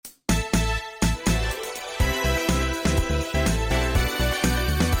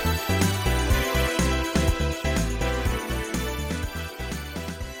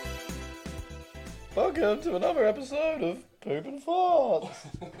welcome to another episode of Poop and Farts.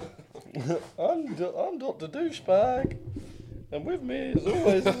 I'm Dr. Douchebag, and with me, as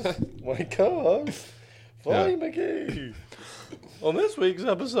always, is my co-host, Fly McGee. On this week's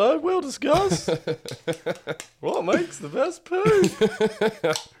episode, we'll discuss what makes the best poo.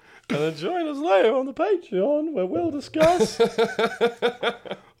 And then join us later on the Patreon, where we'll discuss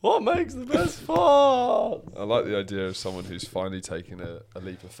what makes the best fart. I like the idea of someone who's finally taken a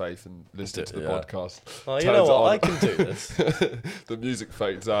leap of faith and listened to the podcast. Oh, you know what? I can do this. The music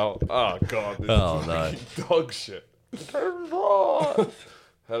fades out. Oh, God. This Oh, is no. dog shit. Hello.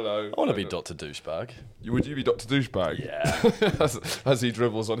 I want to be Dr. Douchebag. Would you be Dr. Douchebag? Yeah. as he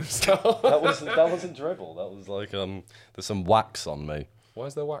dribbles on himself. That wasn't dribble. That was like, there's some wax on me. Why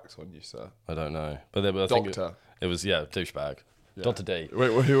is there wax on you, sir? I don't know. But I think Doctor. it was, douchebag. Yeah. Dr. D.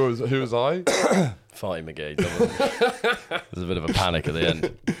 Wait, who was I? Farty McGee. There's a bit of a panic at the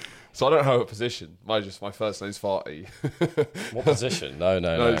end. So I don't have a position. My first name's Farty. What position? No.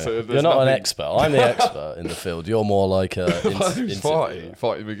 So You're not an expert. I'm the expert in the field. You're more like a... Who's Farty?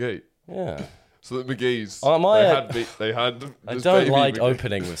 Farty McGee. Yeah. So the McGee's, they had I don't like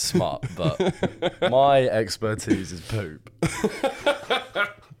opening with smut, but my expertise is poop.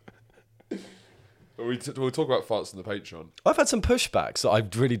 We'll talk about farts on the Patreon. I've had some pushback, so I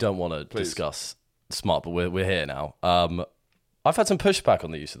really don't want to discuss smut, but we're here now. I've had some pushback on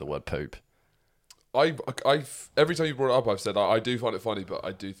the use of the word poop. I've every time you brought it up, I've said I do find it funny, but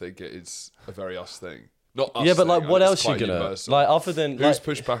I do think it is a very us thing. Not us. Yeah, but thing, what else quite you gonna universal. other than who's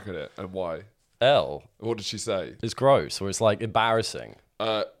pushed back at it and why? L? What did she say? It's gross, or it's like embarrassing.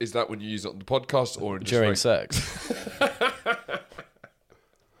 Is that when you use it on the podcast or during sex?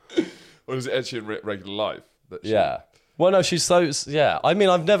 Or is it actually in regular life? Well, no, she's so... Yeah. I mean,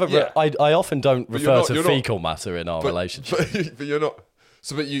 I've never... Yeah. I often don't refer to you're fecal matter in our relationship. But you're not...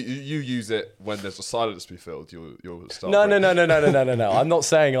 So, but you use it when there's a silence to be filled. You'll start... No. I'm not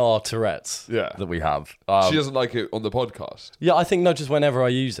saying our Tourette's that we have. She doesn't like it on the podcast. Yeah, I think, no, just whenever I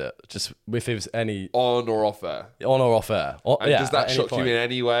use it. Just if it was any... On or off air? On or off air. And does that shock you in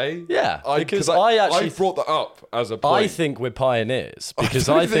any way? Yeah, because I actually... I brought that up as a point. I think we're pioneers, because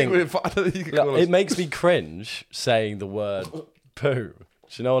I think it makes me cringe saying the word poo.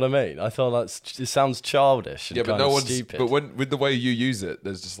 Do you know what I mean? I thought it sounds childish and kind of stupid. But with the way you use it,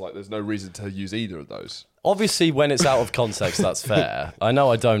 there's no reason to use either of those. Obviously, when it's out of context, that's fair. I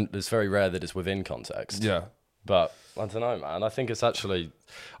know it's very rare that it's within context. Yeah. But I don't know, man. I think it's actually...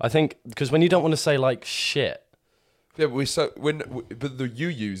 because when you don't want to say, like, shit... Yeah, but you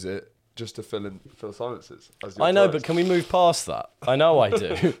use it just to fill silences. I know, but can we move past that? I know I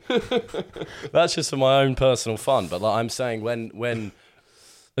do. That's just for my own personal fun. But like I'm saying, when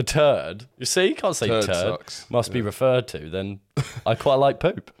a turd, you see, you can't say turd must be referred to, then I quite like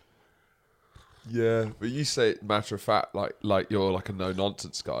poop. Yeah, but you say it matter of fact, like you're like a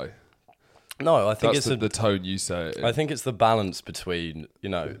no-nonsense guy. No, I think it's the tone you say it in. I think it's the balance between,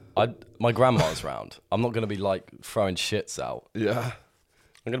 my grandma's round. I'm not going to be like throwing shits out. Yeah.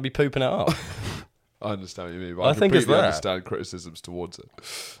 I'm going to be pooping it up. I understand what you mean, but I think completely understand criticisms towards it.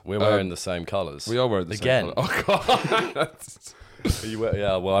 We're wearing the same colours. We are wearing the same colours. Oh, God.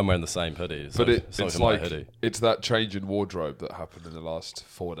 I'm wearing the same hoodie. But it's like it's that change in wardrobe that happened in the last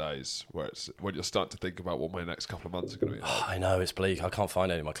 4 days, where when you're starting to think about what my next couple of months are going to be like. I know, it's bleak. I can't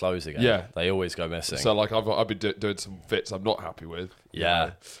find any of my clothes again. Yeah, they always go missing. So like I've been doing some fits I'm not happy with.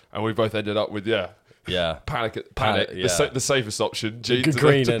 Yeah, and we both ended up with panic. Yeah. The safest option. Jeans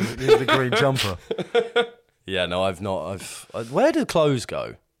green and the green jumper. Yeah, no, I've not. Where did clothes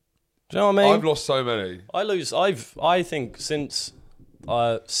go? Do you know what I mean? I've lost so many. I think since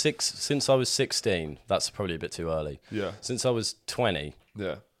I was 16, that's probably a bit too early. Yeah. Since I was 20.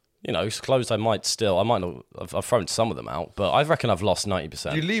 Yeah. Clothes I might not. I've thrown some of them out, but I reckon I've lost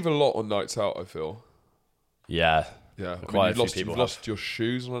 90%. You leave a lot on nights out, I feel. Yeah. Yeah. You've lost your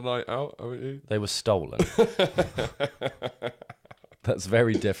shoes on a night out, haven't you? They were stolen. That's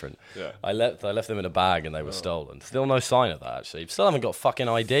very different. Yeah. I left them in a bag and they were stolen. Still no sign of that, actually. Still haven't got fucking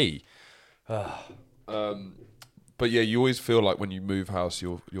ID. But yeah, you always feel like when you move house,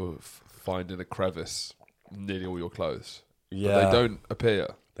 you're finding a crevice nearly all your clothes. Yeah. But they don't appear.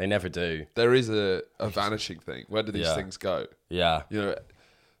 They never do. There is a vanishing thing. Where do these things go? Yeah.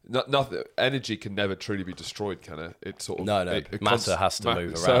 Nothing. Energy can never truly be destroyed, can it? It's sort of matter has to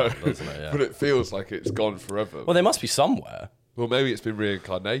move around, doesn't it? Yeah. But it feels like it's gone forever. Well, they must be somewhere. Well, maybe it's been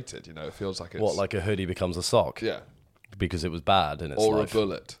reincarnated. It feels like it's like a hoodie becomes a sock. Yeah, because it was bad in its life. Or a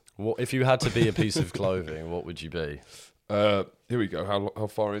bullet. What if you had to be a piece of clothing? What would you be? Here we go. How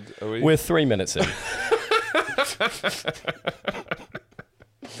far in are we? We're 3 minutes in.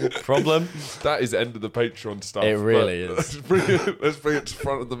 Problem? That is the end of the Patreon stuff. It really is. Let's bring it to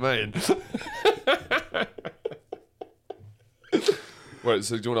front of the main. Wait,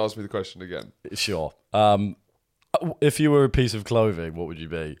 so do you want to ask me the question again? Sure. If you were a piece of clothing, what would you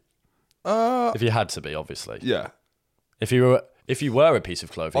be? If you had to be, obviously. Yeah. If you were a piece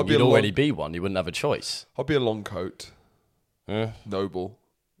of clothing, you'd already be one. You wouldn't have a choice. I'd be a long coat. Noble.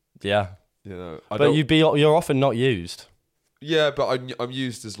 Yeah. You know, but you're often not used. Yeah, but I'm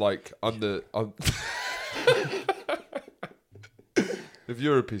used as like I'm. If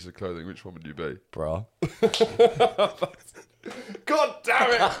you're a piece of clothing, which one would you be, bro? God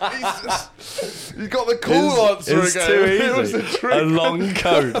damn it! You got the cool answer it's again. Too easy. It was a trick. A long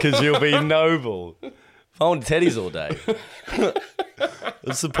coat because you'll be noble. I want teddies all day.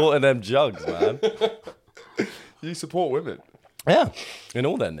 I'm supporting them jugs, man. You support women. Yeah, in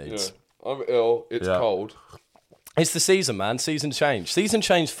all their needs. Yeah. I'm ill. It's cold. It's the season, man. Season change. Season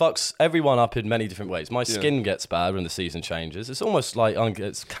change fucks everyone up in many different ways. My skin gets bad when the season changes. It's almost like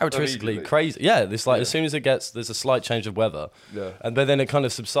it's characteristically crazy. Yeah, it's like as soon as there's a slight change of weather, but then it kind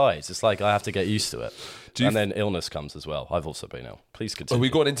of subsides. It's like I have to get used to it. And then illness comes as well. I've also been ill. Please continue. Well,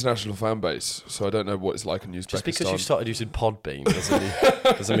 we've got an international fan base, so I don't know what it's like in Uzbekistan. Just because you started using Podbean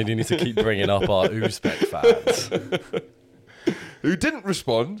doesn't mean you need to keep bringing up our Uzbek fans. Who didn't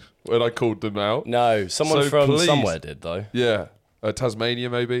respond when I called them out. No, someone from somewhere did, though. Yeah, Tasmania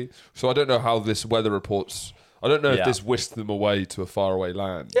maybe. So I don't know how this weather reports... I don't know if this whisked them away to a faraway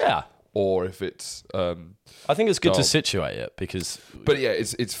land. Yeah. Or if it's... I think it's good to situate it, because... But yeah,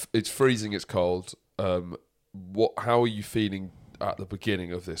 it's freezing, it's cold. How are you feeling at the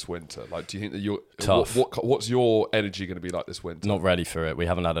beginning of this winter? Like, do you think that you're... Tough. What's your energy going to be like this winter? Not ready for it. We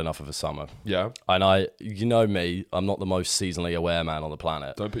haven't had enough of a summer. Yeah. And you know me, I'm not the most seasonally aware man on the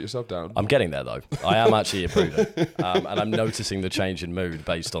planet. Don't put yourself down. I'm getting there, though. I am actually improving. And I'm noticing the change in mood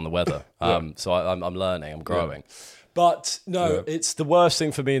based on the weather. So I'm learning, I'm growing. Yeah. But no, it's the worst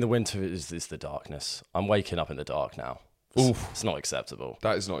thing for me in the winter is the darkness. I'm waking up in the dark now. It's not acceptable.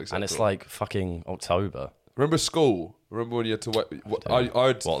 That is not acceptable. And it's like fucking October. Remember schoa? Remember when you had to wait?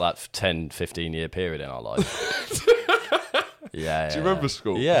 That 10, 15 year period in our life. Yeah. Do you remember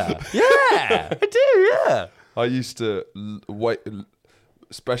schoa? Yeah. Yeah, I do, yeah. I used to wait,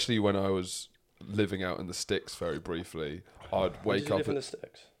 especially when I was living out in the sticks very briefly. I'd wake up. In the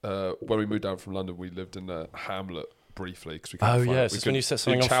sticks? When we moved down from London, we lived in a hamlet briefly. Cause we it's when you set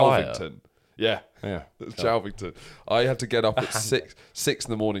something on fire. Yeah. It's Chalvington. I had to get up at 6 in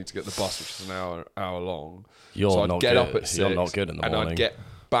the morning to get the bus, which is an hour long. You're not good at 6. You're not good in the morning. And I'd get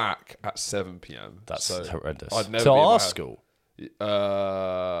back at 7 p.m. That's horrendous. I'd never to our school?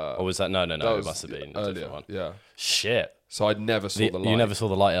 Or was that? No. It must have been a different one. Yeah. Shit. So I never saw the light. You never saw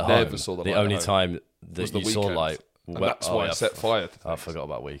the light at home? Never saw the light. The only time that you saw light... And that's why I set fire to things. I forgot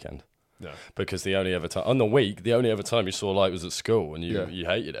about weekend. Yeah. Because the only other time... the only other time you saw light was at school, and you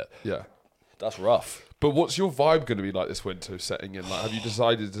hated it. Yeah. That's rough. But what's your vibe going to be like this winter setting in? Like, have you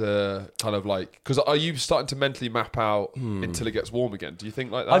decided to kind of like... Because are you starting to mentally map out until it gets warm again? Do you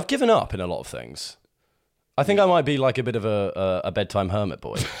think like that? I've given up in a lot of things. I think I might be like a bit of a bedtime hermit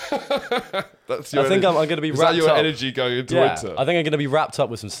boy. That's your I think I'm going to be wrapped up. Is that your energy going into winter? I think I'm going to be wrapped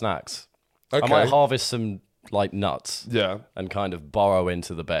up with some snacks. Okay. I might harvest some like nuts. Yeah. And kind of burrow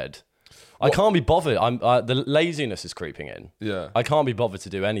into the bed. I can't be bothered. The laziness is creeping in. Yeah. I can't be bothered to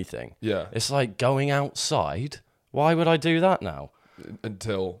do anything. Yeah. It's like going outside. Why would I do that now?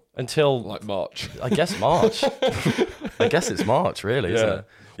 Until like March. I guess March. I guess it's March, really, isn't it?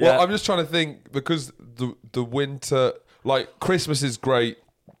 Well, I'm just trying to think, because the winter, like Christmas is great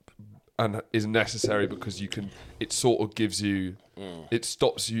and is necessary because it sort of gives you, it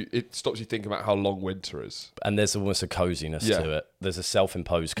stops you thinking about how long winter is. And there's almost a coziness to it. There's a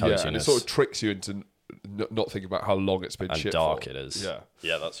self-imposed coziness. Yeah, and it sort of tricks you into not thinking about how long it's been and shit dark for. It is.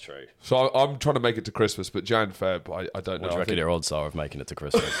 Yeah, that's true. So I'm trying to make it to Christmas, but Jan, Feb, I don't know. What do you reckon your odds are of making it to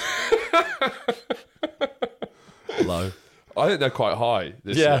Christmas? Low. I think they're quite high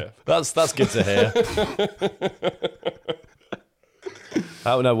this year. That's good to hear.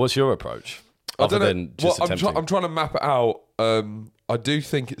 What's your approach? I don't know. I'm trying to map it out. I do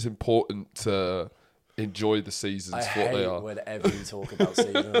think it's important to enjoy the seasons for what they are. Whenever you talk about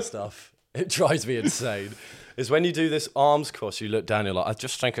seasonal stuff, it drives me insane. It's when you do this arms cross, you look down, you're like, I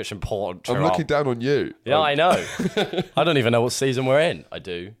just think it's important. I'm looking down on you. Yeah, I know. I don't even know what season we're in. I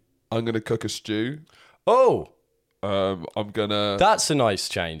do. I'm going to cook a stew. Oh, I'm gonna. That's a nice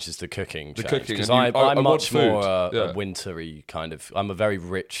change. Is the cooking? The change, cooking, because and I'm I much want food. more Yeah. a wintry kind of. I'm a very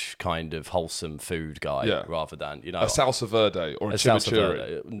rich kind of wholesome food guy, Yeah. rather than a salsa verde or a salsa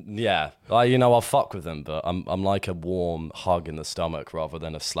chimichurri. verde. Yeah, I'll fuck with them, but I'm like a warm hug in the stomach rather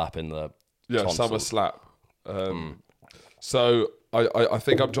than a slap in the tonsil. Summer slap. So I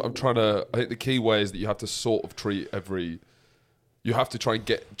think I'm trying to. I think the key way is that you have to sort of treat every. You have to try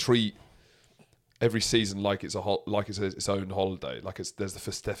and treat every season like it's its own holiday. Like there's the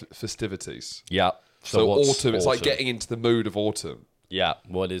festivities. Yeah. So what's autumn, it's like getting into the mood of autumn. Yeah.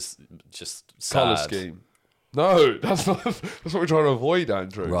 What is just sad. Colour scheme. No, that's what we're trying to avoid,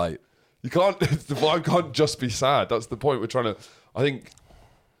 Andrew. Right. You can't. The vibe can't just be sad. That's the point we're trying to. I think.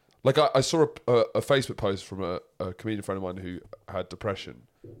 Like I saw a Facebook post from a comedian friend of mine who had depression,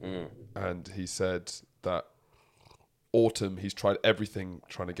 and he said that autumn he's tried everything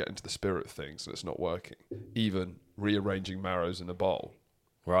trying to get into the spirit of things and it's not working. Even rearranging marrows in a bowl.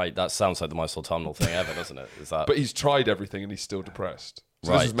 Right. That sounds like the most autumnal thing ever, doesn't it? Is that? But he's tried everything and he's still depressed.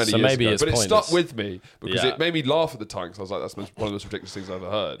 So right. This was many so years maybe ago. it's But it pointless. stuck with me because Yeah. it made me laugh at the time because I was like, that's one of the most ridiculous things I've ever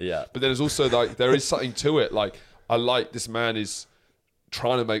heard. Yeah. But then there's also like there is something to it. Like I like this man is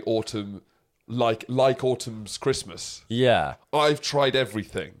trying to make autumn like autumn's Christmas. Yeah. I've tried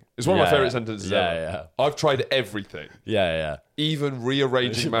everything. It's one of my Yeah. favourite sentences Yeah, ever. yeah. I've tried everything. Yeah. Even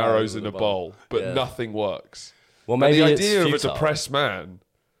rearranging marrows in a bowl, but nothing works. Well, And maybe the it's idea of a futile. depressed man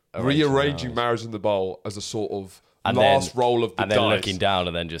Arranging rearranging marrows in the bowl as a sort of And last then- roll of the and then dice. looking down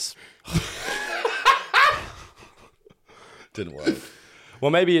and then just didn't work.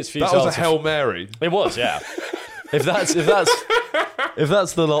 Well, maybe it's futile. That was a to- Hail Mary. It was, yeah. if that's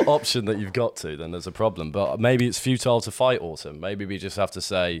the option that you've got to, then there's a problem. But maybe it's futile to fight autumn. Maybe we just have to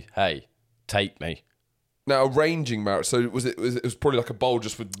say, "Hey, take me." Now, arranging marrows. So it was probably like a bowl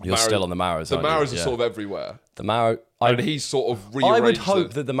just with You're marrow. still on the marrows. The aren't you? marrows are Yeah. sort of everywhere. The marrow. And he's sort of rearranged I would hope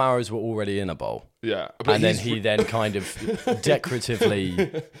them. that the marrows were already in a bowl. Yeah. But And then he's he then kind of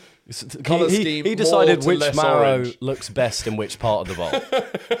decoratively. Colour he scheme, decided more to which less marrow orange. looks best in which part of the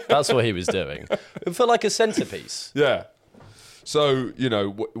bowl. That's what he was doing. For like a centerpiece. Yeah. So,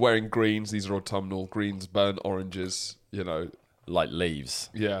 wearing greens, these are autumnal. Greens, burnt oranges, Like leaves.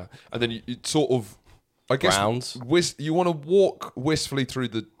 Yeah. And then you sort of, I guess, Browns. you want to walk wistfully through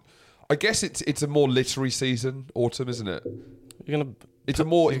the, I guess it's a more literary season, autumn, isn't it? You're gonna It's a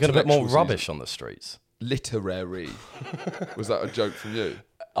more You're gonna put more intellectual rubbish on the streets. season. Literary. Was that a joke from you?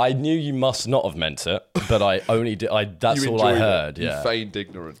 I knew you must not have meant it, but I only did. That's You all I enjoyed it. heard. You Yeah. feigned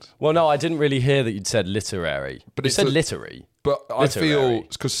ignorant. Well, no, I didn't really hear that you'd said literary. But you it's said a- literary. But I feel Literary.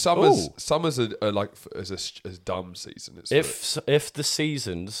 because Ooh. summers are like as dumb season. It's If the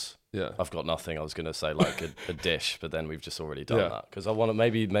seasons, yeah. I've got nothing. I was going to say like a dish, but then we've just already done Yeah. that because I want to.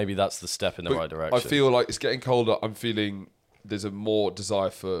 Maybe that's the step in the right direction. I feel like it's getting colder. I'm feeling there's a more desire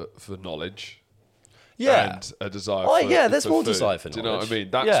for knowledge. yeah. And a desire Oh, for yeah, there's for more food. desire for Do you know what I knowledge.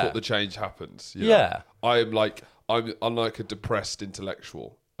 mean? That's Yeah. what the change happens. Yeah. I'm like a depressed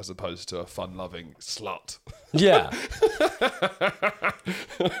intellectual as opposed to a fun-loving slut. Yeah.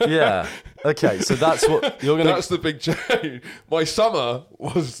 yeah. Okay, so that's what you're gonna. That's the big change. My summer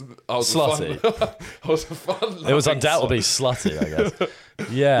was Slutty. I was a fun. It was undoubtedly slutty, I guess.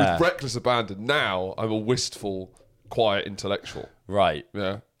 Yeah. with reckless abandon. Now I'm a wistful, quiet intellectual. Right.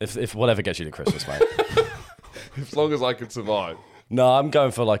 Yeah, If whatever gets you to Christmas, mate. as long as I can survive. No, I'm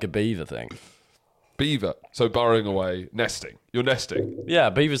going for like a beaver thing. Beaver. So burrowing away, nesting. You're nesting. Yeah,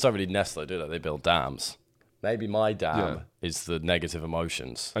 beavers don't really nest though, do they? They build dams. Maybe my dam Yeah. is the negative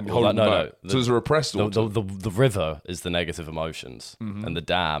emotions. And Or holding that- them back. So there's a repressed autumn. the river is the negative emotions, Mm-hmm. and the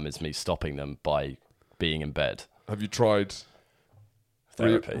dam is me stopping them by being in bed. Have you tried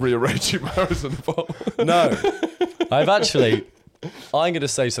Therapy. rearranging marrows in the bowl? No, I've actually. I'm going to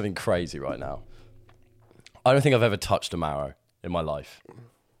say something crazy right now. I don't think I've ever touched a marrow in my life.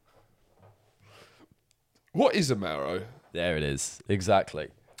 What is a marrow? There it is. Exactly.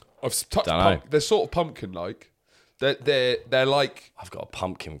 I've touched. Dunno. They're sort of pumpkin-like. They're like. I've got a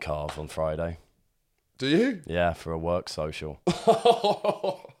pumpkin carve on Friday. Do you? Yeah, for a work social.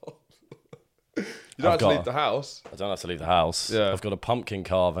 You don't have I've to got- leave the house. I don't have to leave the house. Yeah. I've got a pumpkin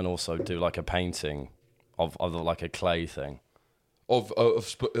carve and also do like a painting of like a clay thing. Was it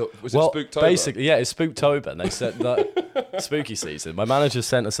Spooktober? Basically, yeah, it's Spooktober, and they said that spooky season. My manager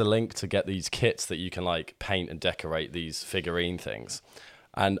sent us a link to get these kits that you can like paint and decorate these figurine things,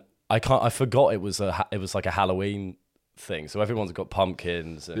 and I forgot it was like a Halloween thing. So everyone's got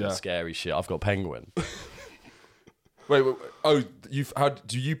pumpkins and Yeah. scary shit. I've got penguin. Wait. Oh,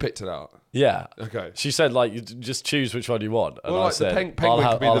 you picked it out? Yeah. Okay. She said, like, you just choose which one you want. And Well, I like, the said, penguin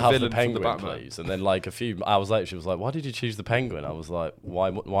I'll could be the have villain the from penguin, the Batman. please. And then, like, a few hours later, she was like, why did you choose the penguin? I was like,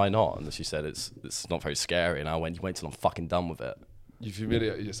 why not? And she said, it's not very scary. And I went, you wait till I'm fucking done with it. You've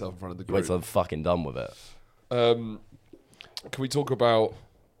humiliated yourself in front of the You wait group. till I'm fucking done with it. Can we talk about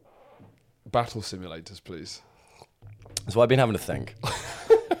battle simulators, please? So I've been having to think.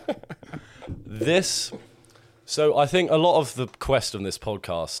 So I think a lot of the quest on this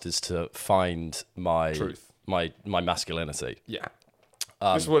podcast is to find my Truth. my masculinity. Yeah.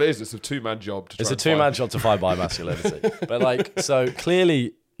 This is what it is. It's a two-man job to try It's a and two-man find. job to find my masculinity. But like, so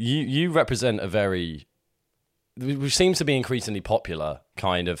clearly you represent a very, which seems to be increasingly popular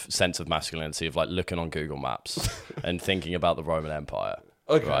kind of sense of masculinity of like looking on Google Maps and thinking about the Roman Empire.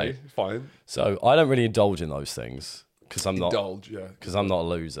 Okay, right? fine. So I don't really indulge in those things because I'm not Yeah. because I'm not a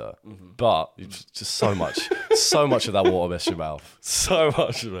loser. But it's just so much of that water mess your mouth. So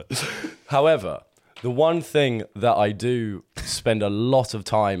much of it. However, the one thing that I do spend a lot of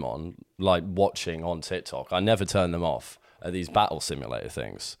time on, like watching on TikTok, I never turn them off, are these battle simulator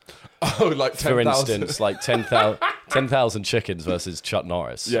things. Oh, like 10,000. For instance, like 10,000 chickens versus Chuck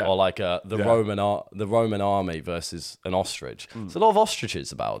Norris, Yeah. or like the Roman army versus an ostrich. There's a lot of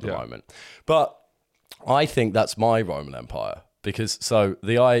ostriches about at the moment, but I think that's my Roman Empire because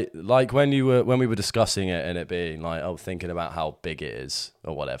like when we were discussing it and it being like thinking about how big it is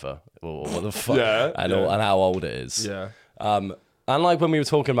or whatever or what the fuck and how old it is. Yeah. And like when we were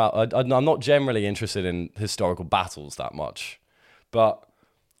talking about, I'm not generally interested in historical battles that much, but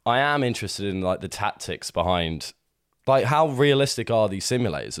I am interested in like the tactics behind, like how realistic are these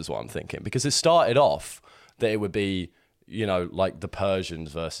simulators is what I'm thinking. Because it started off that it would be, you know, like the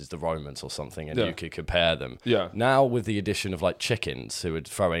Persians versus the Romans or something, and you could compare them. Yeah. Now with the addition of like chickens who are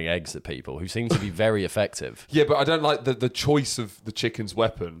throwing eggs at people, who seem to be very effective. Yeah, but I don't like the choice of the chicken's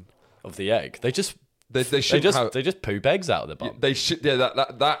weapon. Of the egg, they just poop eggs out of the bum. They should. Yeah,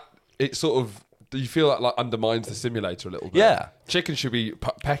 that it sort of. Do you feel that like undermines the simulator a little bit? Yeah. Chicken should be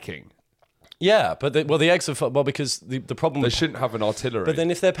pecking. Yeah, but the eggs are because the problem They shouldn't have an artillery. But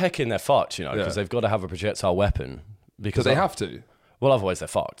then if they're pecking, they're fucked, you know, because they've got to have a projectile weapon. Because they have to. Well, otherwise they're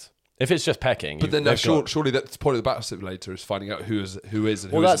fucked. If it's just pecking, But then surely that's the point of the battle simulator is finding out who is and who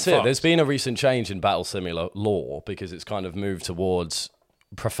isn't. Well, that's it. There's been a recent change in battle simulator law because it's kind of moved towards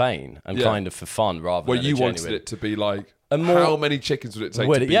profane and kind of for fun rather than you genuine. wanted it to be like more, how many chickens would it take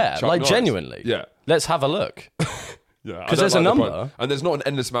to beat Chuck like Norris? genuinely. Yeah. Let's have a look. Yeah, because there's a number. and there's not an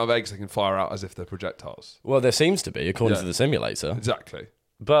endless amount of eggs they can fire out as if they're projectiles. Well, there seems to be according to the simulator. Exactly.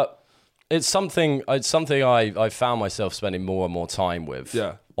 But it's something I found myself spending more and more time with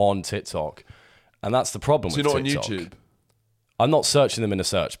on TikTok. And that's the problem with TikTok. TikTok. So you're not on YouTube? I'm not searching them in a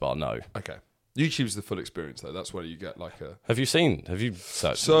search bar, no. Okay. YouTube's the full experience, though. That's where you get like a... Have you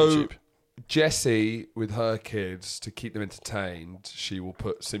searched on YouTube? Jessie, with her kids, to keep them entertained, she will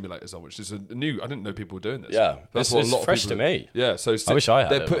put simulators on, which is a new... I didn't know people were doing this. Yeah. That's it's fresh to me. Yeah, so... I wish I had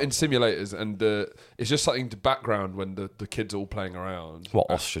They're it, putting simulators, and it's just something to background when the kids are all playing around.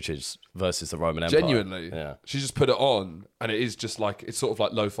 What, ostriches versus the Roman Empire? Genuinely. Yeah. She just put it on, and it is just like... It's sort of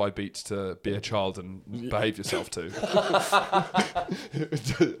like lo-fi beats to be a child and behave yourself to.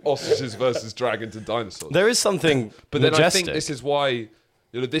 Ostriches versus dragons and dinosaurs. There is something But then majestic. I think this is why...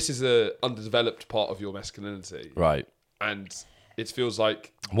 You know, this is a underdeveloped part of your masculinity. Right. And it feels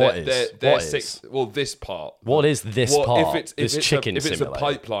like... What this part. What is this part? If it's chicken if it's a simulator.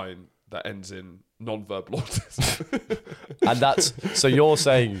 pipeline that ends in non-verbal autism. And that's... So you're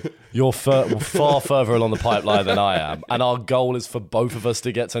saying you're far further along the pipeline than I am, and our goal is for both of us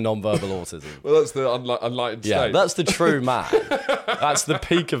to get to non-verbal autism. Well, that's the unlightened Yeah, state. that's the true man. That's the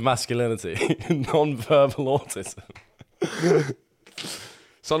peak of masculinity. Non-verbal autism.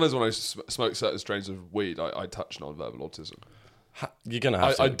 Sometimes when I smoke certain strains of weed, I touch non-verbal autism. You're going to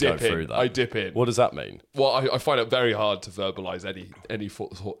have to go through that. I dip in. What does that mean? Well, I find it very hard to verbalise any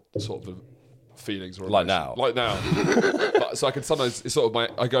sort of feelings or Like emotion. now. Like now. But, so I can sometimes, it's sort of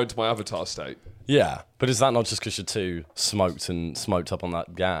I go into my avatar state. Yeah, but is that not just because you're too smoked up on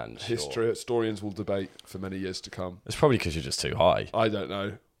that ganj? Historians will debate for many years to come. It's probably because you're just too high. I don't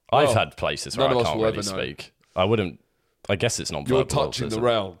know. I've had places where none I of us can't will really ever know. speak. I wouldn't... I guess it's non-verbal You're touching autism. the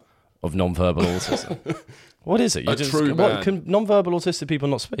realm. Of non-verbal autism. What is it? True man. Can non-verbal autistic people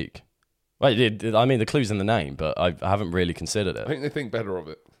not speak? Right, I mean, the clue's in the name, but I haven't really considered I it. think they think better of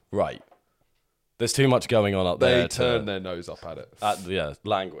it. Right. There's too much going on up there. They turn their nose up at it.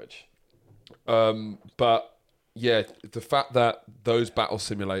 Language. But yeah, the fact that those battle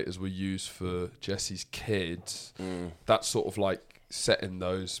simulators were used for Jesse's kids, that's sort of like setting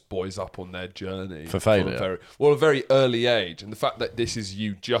those boys up on their journey For failure. from a very early age. And the fact that this is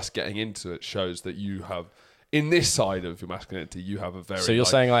you just getting into it shows that you have, in this side of your masculinity, you have a very... So you're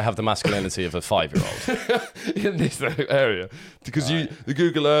saying I have the masculinity of a 5-year-old? in this area. Because the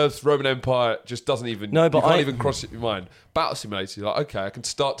Google Earth, Roman Empire just doesn't even... No, but you can't even cross your mind. Battle Simulator, you're like, okay, I can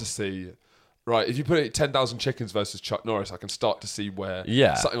start to see... Right, if you put it 10,000 chickens versus Chuck Norris, I can start to see where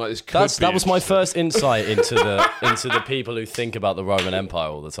something like this could be. That was my first insight into the people who think about the Roman Empire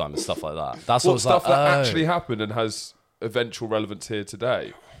all the time and stuff like that. That's what stuff like, that actually happened and has eventual relevance here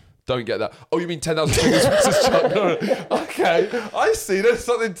today. Don't get that. Oh, you mean 10,000 chickens versus Chuck Norris? Okay, I see. There's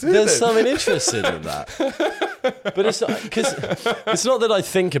something to There's this. something interesting in that. But it's not because it's not that I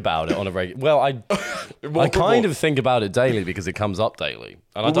think about it on a regular. Well, I kind of think about it daily because it comes up daily,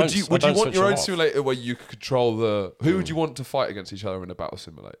 and I don't. Would you want your own off. simulator where you could control the? Who would you want to fight against each other in a battle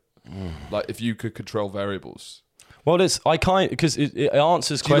simulator? Like if you could control variables. Well, because it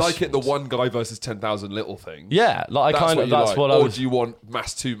answers Do you questions. like it the one guy versus 10,000 little things? Yeah, like That's what I Or was. do you want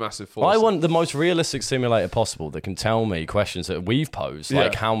two massive forces? I want the most realistic simulator possible that can tell me questions that we've posed,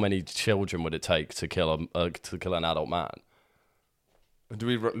 like how many children would it take to kill an adult man?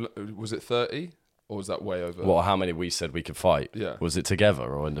 Was it 30 or was that way over? Well, how many we said we could fight? Yeah. Was it together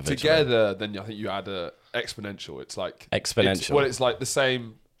or individually? Together, then I think you add a exponential. It's like Exponential. It's like the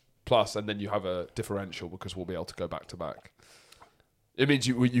same plus, and then you have a differential because we'll be able to go back to back. It means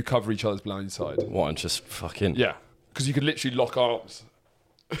you cover each other's blind side. What, and just fucking... Yeah, because you could literally lock arms.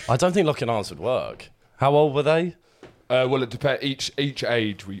 I don't think locking arms would work. How old were they? Well, it depends. Each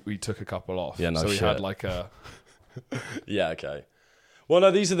age, we took a couple off. Yeah, no so we shit. had like a... Yeah, okay. Well,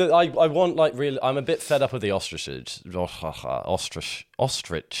 no, these are the... I want, like, really... I'm a bit fed up with the ostriches. Ostriches.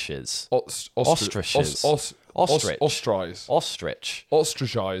 Ostriches. Ostrich. Ostriches. Ostrich.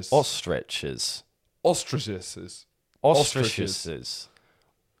 Ostracize. Ostriches. Ostriches. Ostriches.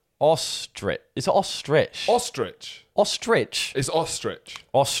 Ostrich. It's ostrich. Ostrich. Ostrich. It's ostrich.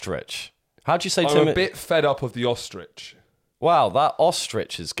 Ostrich. How'd you say I'm a bit fed up of the ostrich. Wow, that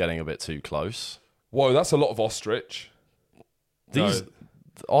ostrich is getting a bit too close. Whoa, that's a lot of ostrich. These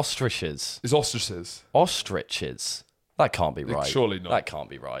ostriches. It's ostriches. Ostriches. That can't be right. Surely not. That can't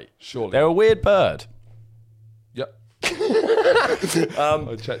be right. Surely. They're a weird bird. Yep.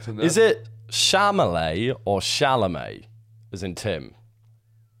 I checked on that. Is it Chalamet or Chalamet? As in Tim.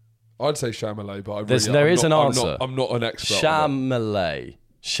 I'd say Chalamet, but There is an answer. I'm not an expert. on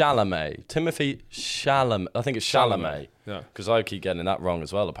Chalamet. Timothy Chalamet. I think it's Chalamet. Yeah. Because I keep getting that wrong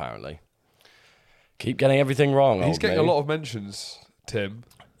as well, apparently. Keep getting everything wrong. He's getting a lot of mentions, Tim.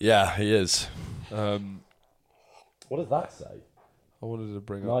 Yeah, he is. What does that say? I wanted to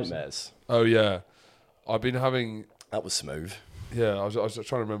bring up Nightmares. Oh yeah, I've been having. That was smooth. Yeah, I was trying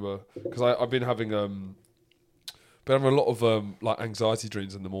to remember because I've been having a lot of like anxiety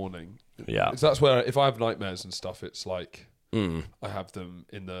dreams in the morning. Yeah. So that's where if I have nightmares and stuff, it's like I have them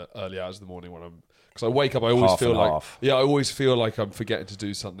in the early hours of the morning when because I wake up, I always feel like I always feel like I'm forgetting to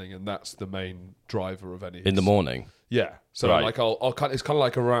do something, and that's the main driver of any. In the morning. Yeah. So Right. like it's kind of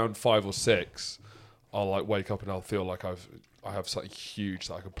like around 5 or 6, I'll like wake up and I'll feel like I have something huge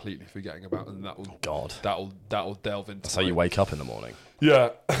that I'm completely forgetting about, and that'll delve into. That's how you wake up in the morning.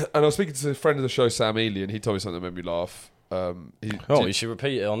 Yeah, and I was speaking to a friend of the show, Sam Ely, and he told me something that made me laugh. You should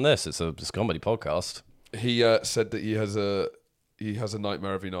repeat it on this. It's a comedy podcast. He said that he has a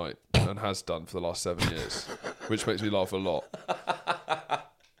nightmare every night and has done for the last 7 years, which makes me laugh a lot.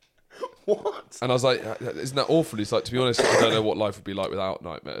 What? And I was like, isn't that awful? He's like, to be honest, I don't know what life would be like without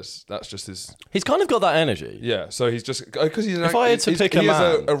nightmares. That's just his... He's kind of got that energy. Yeah, so he's just... Because he's If I had to pick a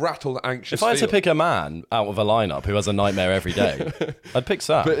man... a rattled, anxious If I had to feel. pick a man out of a lineup who has a nightmare every day, I'd pick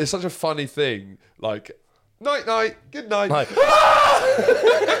Sam. But it's such a funny thing, like, night, good night. Like,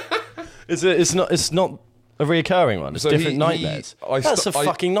 it's not a reoccurring one. It's So different nightmares. That's a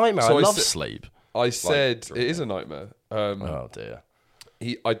fucking nightmare. I love sleep. I said it is a nightmare. Oh dear.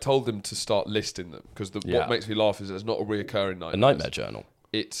 I told them to start listing them because what makes me laugh is it's not a reoccurring nightmare. A nightmare journal.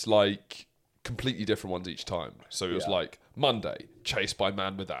 It's like completely different ones each time. So it was like Monday, chased by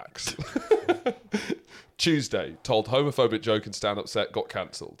man with axe. Tuesday, told homophobic joke and stand-up set, got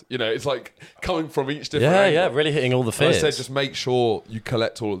cancelled. You know, it's like coming from each different angle. Really hitting all the And fears. I said, just make sure you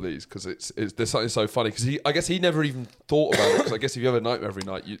collect all of these because there's something so funny. Because I guess he never even thought about it. Because I guess if you have a nightmare every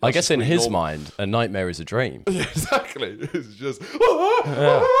night, I guess in his mind, a nightmare is a dream. Yeah, exactly. It's just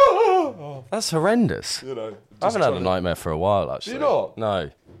That's horrendous. you know. I haven't had a nightmare for a while, actually. you not?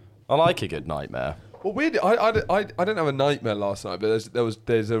 No. I like a good nightmare. Well, weird. I didn't have a nightmare last night, but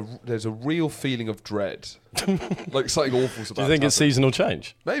there's a real feeling of dread, like something awful's about. Do you think to it's happen. seasonal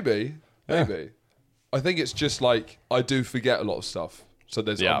change? Maybe. I think it's just like I do forget a lot of stuff. So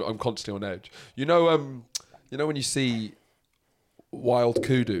I'm constantly on edge. You know when you see wild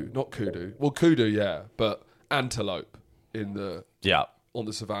kudu, not kudu. Well, kudu, yeah, but antelope on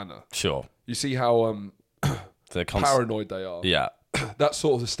the savannah. Sure. You see how They're paranoid they are. Yeah. That's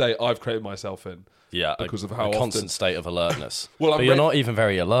sort of the state I've created myself in. Yeah, because of how constant state of alertness. Well, but you're not even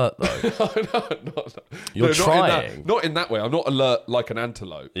very alert though. No. You're trying. Not in that way. I'm not alert like an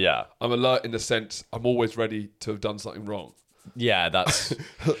antelope. Yeah. I'm alert in the sense I'm always ready to have done something wrong. Yeah,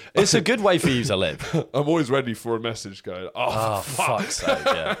 it's a good way for you to live. I'm always ready for a message going, oh fuck's sake,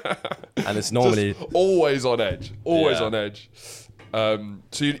 yeah. And it's normally... Just always on edge. Always on edge. So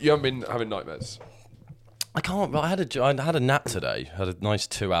you haven't been having nightmares? I can't... I had a nap today. I had a nice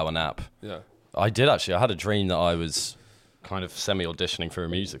 2-hour nap. Yeah. I did actually. I had a dream that I was kind of semi-auditioning for a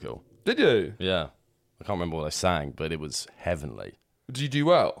musical. Did you? Yeah. I can't remember what I sang, but it was heavenly. Did you do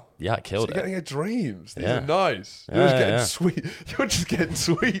well? Yeah, I killed You're it. getting your dreams. These Yeah. are nice. Yeah, You're just getting sweet. You're just getting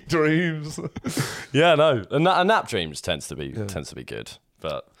sweet dreams. Yeah, no. A nap dreams tends to be good,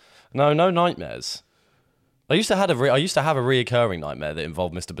 but no nightmares. I used to have a reoccurring nightmare that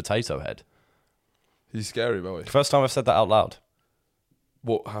involved Mr. Potato Head. He's scary, boy. First time I've said that out loud.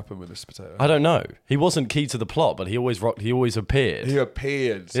 What happened with this potato? I don't know. He wasn't key to the plot, but he always appeared. He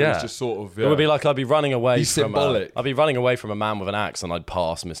appeared. So Yeah. it's just sort of. It would be like I'd be running away He's from symbolic. I'd be running away from a man with an axe, and I'd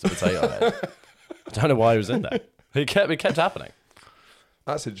pass Mr. Potato Head. I don't know why he was in there. It kept happening.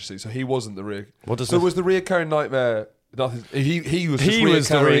 That's interesting. So he wasn't the real. Was the reoccurring nightmare? Nothing. He was. Just He was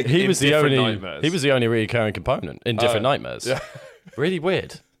the only nightmares. he was the only reoccurring component in different nightmares. Yeah. Really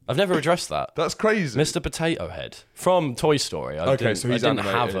weird. I've never addressed that. That's crazy. Mr. Potato Head from Toy Story. I didn't animated.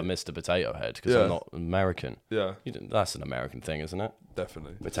 have a Mr. Potato Head because I'm not American. Yeah, That's an American thing, isn't it?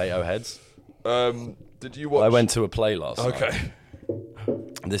 definitely. Potato heads. Did you watch? I went to a play last night. Okay.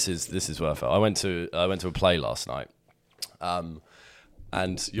 This is where I felt. I went to a play last night,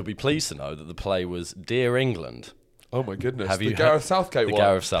 and you'll be pleased to know that the play was Dear England. Oh my goodness! Have you Gareth Southgate the one?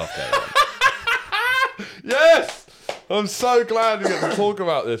 Gareth Southgate one. Yes! I'm so glad we get to talk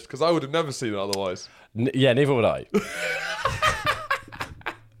about this because I would have never seen it otherwise. Yeah, neither would I.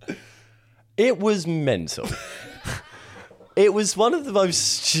 It was mental. It was one of the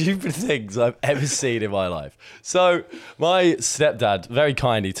most stupid things I've ever seen in my life. So my stepdad very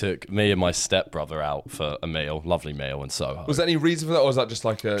kindly took me and my stepbrother out for a meal, lovely meal in Soho. Was there any reason for that, or was that just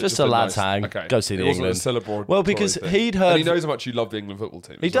like a Just a lads nice, hang, okay. go see the it wasn't England. A celebratory Well, because thing. he'd heard... And he knows how much you love the England football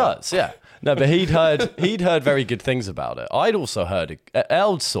team. He does, yeah. No, but he'd heard very good things about it. I'd also heard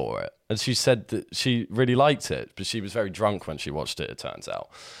Eld saw it, and she said that she really liked it, but she was very drunk when she watched it turns out.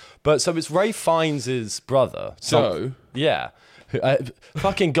 But so it's Ray Fiennes' brother. Joe? Yeah.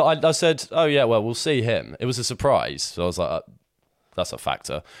 Fucking God. I said, oh yeah, well, we'll see him. It was a surprise. So I was like, that's a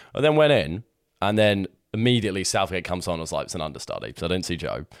factor. I then went in, and then immediately Southgate comes on. I was like, it's an understudy, so I didn't see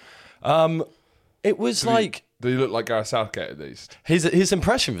Joe. It was Did he look like Gareth Southgate at least? His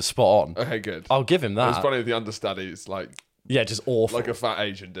impression was spot on. Okay, good. I'll give him that. It's funny the understudy is like... Yeah, just awful. Like a fat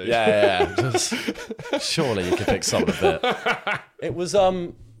Asian dude. Yeah. Just, surely you could pick something a bit.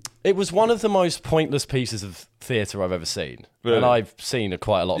 It was one of the most pointless pieces of theatre I've ever seen. Really? And I've seen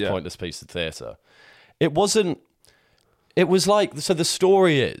quite a lot of pointless pieces of theatre. It was like, so the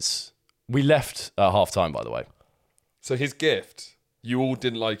story is, we left at half time, by the way. So his gift, you all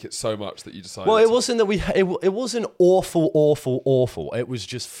didn't like it so much that you decided... Well, it wasn't that it wasn't awful. It was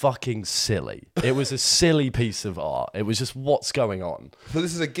just fucking silly. It was a silly piece of art. It was just, what's going on? So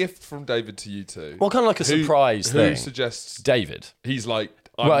this is a gift from David to you two. Well, kind of like a surprise thing. Who suggests... David. He's like...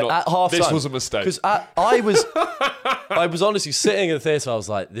 At half this time, was a mistake. Because I was honestly sitting in the theatre. I was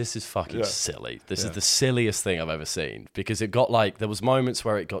like, "This is fucking silly. This is the silliest thing I've ever seen." Because it got like there was moments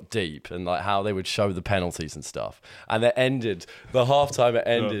where it got deep and like how they would show the penalties and stuff. And it ended the halftime. It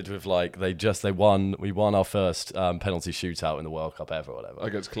ended with like we won our first penalty shootout in the World Cup ever, or whatever.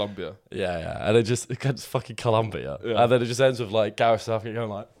 Against Colombia. Yeah, and it just against fucking Colombia. Yeah. And then it just ends with like Gareth Southgate going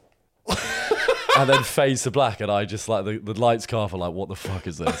like. And then fades to black, and I just like the lights come off, and like, what the fuck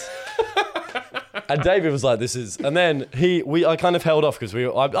is this? And David was like, "This is," and then I kind of held off because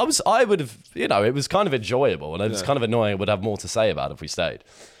I would have, it was kind of enjoyable, and it was kind of annoying. I would have more to say about it if we stayed,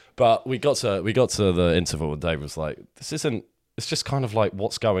 but we got to the interval, and David was like, "This isn't. It's just kind of like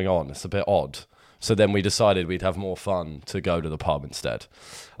what's going on. It's a bit odd." So then we decided we'd have more fun to go to the pub instead.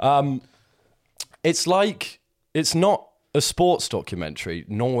 It's like it's not a sports documentary,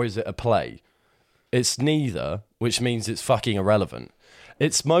 nor is it a play. It's neither, which means it's fucking irrelevant.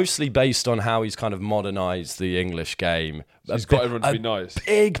 It's mostly based on how he's kind of modernised the English game. So he's got everyone to be nice. A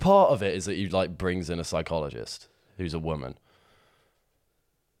big part of it is that he like brings in a psychologist who's a woman.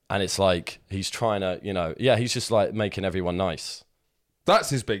 And it's like he's trying to, he's just like making everyone nice. That's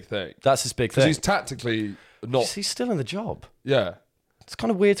his big thing. That's his big Because thing. he's tactically not. He's still in the job. Yeah. It's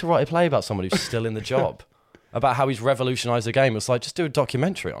kind of weird to write a play about somebody who's still in the job, about how he's revolutionised the game. It's like, just do a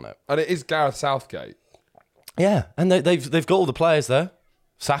documentary on it. And it is Gareth Southgate. Yeah, and they've got all the players there.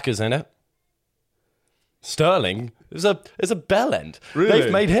 Saka's in it. Sterling is a bell end. Really?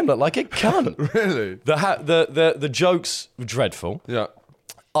 They've made him look like a cunt. Really? The jokes were dreadful. Yeah.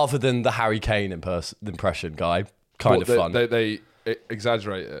 Other than the Harry Kane impression guy, kind of fun. They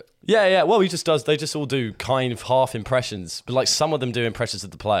exaggerate it. Yeah. Well, he just does. They just all do kind of half impressions, but like some of them do impressions of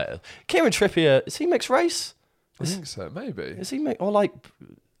the player. Kieran Trippier, is he mixed race? I think so. Maybe. Is he mixed or like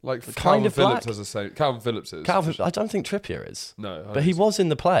Kind kind of of Phillips black? has the same. Calvin Phillips is. Calvin? I don't think Trippier is. No. But he was in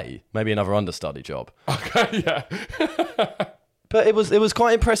the play. Maybe another understudy job. Okay. Yeah. But it was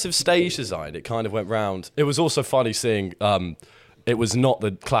quite impressive stage design. It kind of went round. It was also funny seeing. It was not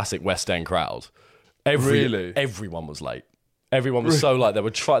the classic West End crowd. Really? Everyone was late. Everyone was so like they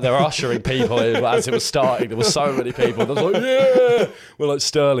were ushering people in as it was starting. There were so many people. There was like, yeah. Well, like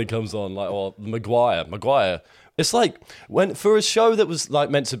Sterling comes on, like, or Maguire. It's like for a show that was like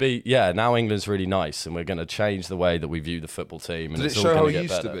meant to be, now England's really nice and we're going to change the way that we view the football team. And Did it it's all show how gonna it get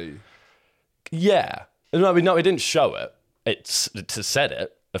used better. to be? Yeah. No, it didn't show it. It's to said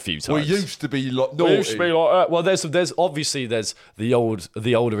it a few times. Well, it used to be like It naughty. used to be like that. Well, there's obviously the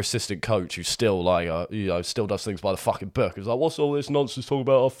older assistant coach who still like still does things by the fucking book. It's like, what's all this nonsense talking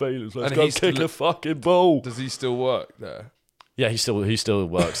about our feelings? Let's And go he's kick still- a fucking ball. Does he still work there? Yeah, he still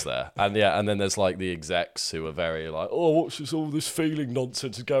works there, and then there's like the execs who are very like, oh, what's all this feeling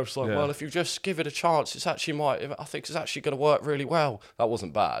nonsense? And Gareth's like, Yeah. well, if you just give it a chance, I think it's actually going to work really well. That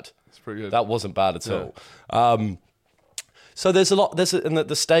wasn't bad. It's pretty good. That wasn't bad at all. So there's a lot. And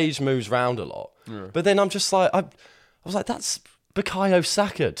the stage moves round a lot. Yeah. But then I'm just like, I was like, that's Bukayo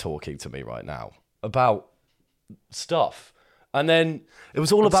Saka talking to me right now about stuff. And then it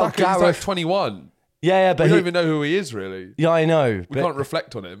was all about Saka, he's Gareth. like 21. Yeah, but We don't even know who he is, really. Yeah, I know. We can't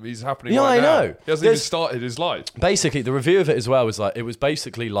reflect on him. He's happening Yeah, right I now. know. He hasn't even started his life. Basically, the review of it as well was like, it was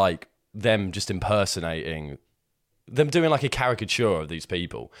basically like them just impersonating, them doing like a caricature of these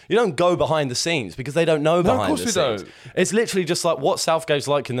people. You don't go behind the scenes because they don't know behind the course scenes. we don't. It's literally just like what Southgate's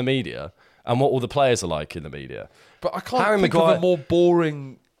like in the media and what all the players are like in the media. But I can't Harry think Maguire- of a more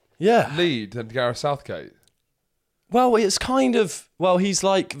boring Yeah. lead than Gareth Southgate. Well, it's kind of, he's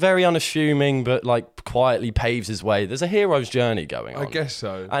like very unassuming, but like quietly paves his way. There's a hero's journey going on. I guess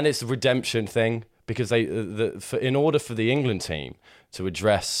so. And it's a redemption thing because in order for the England team to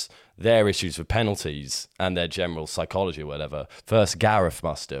address their issues with penalties and their general psychology or whatever, first Gareth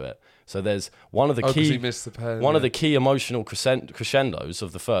must do it. So there's one of the 'cause key, he missed the pen, one of the key emotional crescendos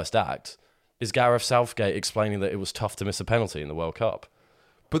of the first act is Gareth Southgate explaining that it was tough to miss a penalty in the World Cup.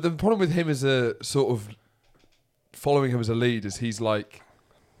 But the problem with him as a sort of following him as a lead is he's like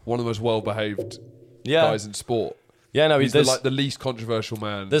one of the most well-behaved guys in sport. Yeah, no, He's the least controversial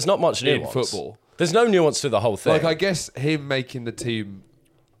man. There's not much in nuance. football. There's no nuance to the whole thing. Like, I guess him making the team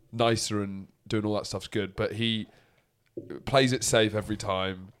nicer and doing all that stuff's good, but he plays it safe every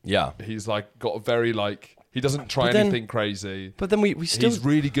time. Yeah. He's like got a very like he doesn't try But then- anything crazy. But then we still... He's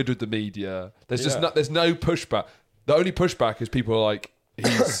really good with the media. There's just Yeah. there's no pushback. The only pushback is people are like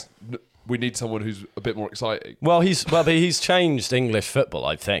we need someone who's a bit more exciting. But he's changed English football,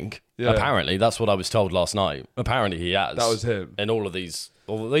 I think. Yeah. Apparently, that's what I was told last night. Apparently, he has. That was him. In all of these,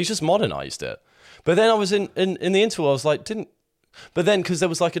 he's just modernised it. But then I was in the interval. I was like, But then, because there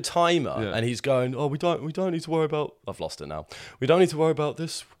was like a timer, and he's going, "Oh, we don't need to worry about." I've lost it now. We don't need to worry about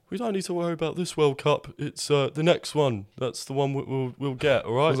this. We don't need to worry about this World Cup. It's the next one. That's the one we'll get.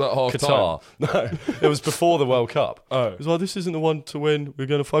 All right. Was that half Qatar? No, it was before the World Cup. Oh. It was like, this isn't the one to win. We're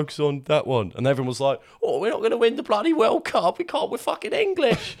going to focus on that one. And everyone was like, "Oh, we're not going to win the bloody World Cup. We can't. We're fucking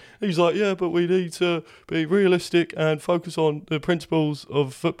English." He's like, "Yeah, but we need to be realistic and focus on the principles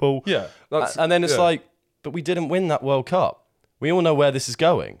of football." Yeah, And then it's like, but we didn't win that World Cup. We all know where this is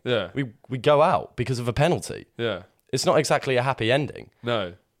going. Yeah. We go out because of a penalty. Yeah. It's not exactly a happy ending.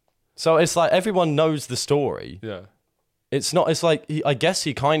 No. So it's like everyone knows the story. Yeah. It's not. It's like I guess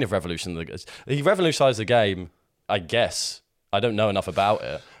he kind of revolutionized the game. I guess I don't know enough about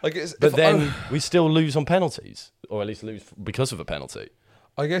it. But then we still lose on penalties, or at least lose because of a penalty.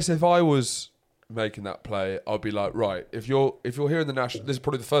 I guess if I was making that play, I'd be like, right, if you're here in the national, this is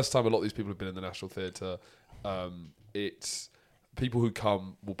probably the first time a lot of these people have been in the National Theatre. It's people who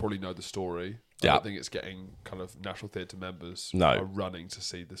come will probably know the story. I don't think it's getting kind of National Theatre members are running to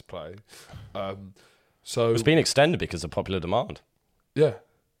see this play. So It's been extended because of popular demand. yeah,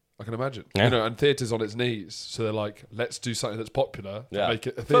 I can imagine. Yeah. You know, and theatre's on its knees, so they're like, let's do something that's popular and make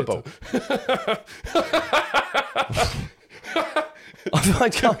it a Football. theatre.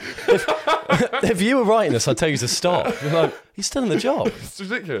 If you were writing this, I'd tell you to stop. You're like, he's still in the job. It's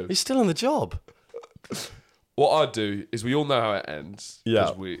ridiculous. He's still in the job. What I'd do is, we all know how it ends.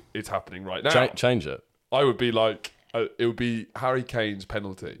 Yeah. Because it's happening right now. Change it. I would be like, it would be Harry Kane's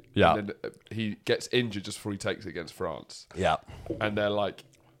penalty. Yeah. And then he gets injured just before he takes it against France. Yeah. And they're like,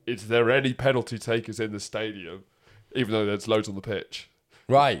 is there any penalty takers in the stadium? Even though there's loads on the pitch.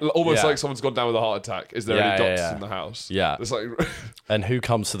 Right. Almost yeah. like someone's gone down with a heart attack. Is there any doctors in the house? Yeah. It's like And who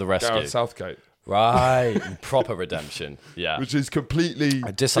comes to the rescue? Gareth Southgate. Right. Proper redemption. Yeah. Which is completely...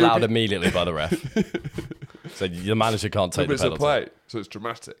 Disallowed immediately by the ref. So the manager can't take But the it's a penalty. play, so it's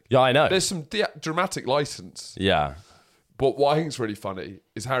dramatic. Yeah, I know. There's some dramatic license. Yeah. But what I think is really funny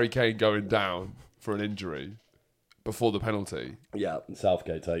is Harry Kane going down for an injury before the penalty. Yeah.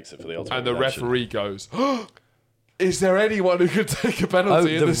 Southgate takes it for the ultimate And the redemption. referee goes, is there anyone who could take a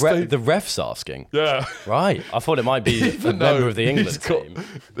penalty in this stadium? the ref's asking. Yeah. Right. I thought it might be a member of the England team.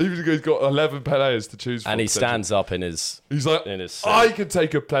 Even though he's got 11 players to choose from. And he stands up in his... He's like, in his I can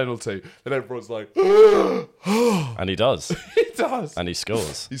take a penalty. And everyone's like, and he does. he does. And he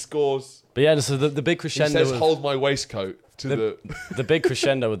scores. He scores. But yeah, so the big He crescendo... says, hold my waistcoat to the... the big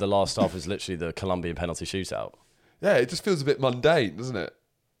crescendo with the last half is literally the Colombian penalty shootout. Yeah, it just feels a bit mundane, doesn't it?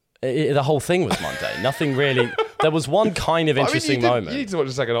 The whole thing was mundane. Nothing really... There was one kind of interesting moment. You need to watch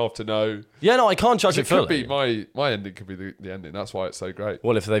the second half to know. Yeah, no, I can't judge it It could fully. be my ending could be the ending. That's why it's so great.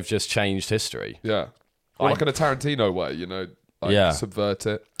 Well, if they've just changed history. Yeah. Or like in a Tarantino way, you know, like Yeah. subvert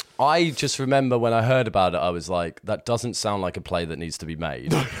it. I just remember when I heard about it, I was like, that doesn't sound like a play that needs to be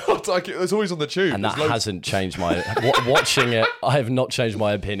made. It's like it's always on the tube. And There's that loads- hasn't changed my... watching it, I have not changed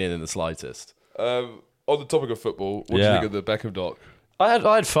my opinion in the slightest. On the topic of football, what do you Yeah. think of the Beckham Doc? I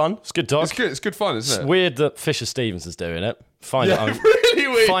had fun. It's good dog. It's good fun, It's isn't it? weird that Fisher Stevens is doing it. Really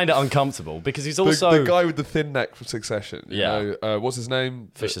weird. Find it uncomfortable because he's The, also the guy with the thin neck from Succession. You Yeah. know, what's his name?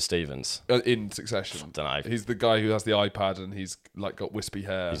 Fisher Stevens. In Succession. Dunno. He's the guy who has the iPad and he's like got wispy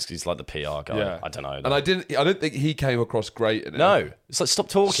hair. He's like the PR guy. Yeah. I don't know. And I don't think he came across great in it. No, it's like stop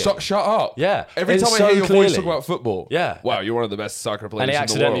talking. Shut up. Yeah. Every It's time I so hear your clearly. voice talk about football. Yeah. Wow, you're one of the best soccer players And he in the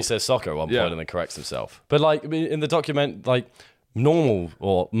accidentally world. says soccer at one point Yeah. and then corrects himself. But like in the document, like normal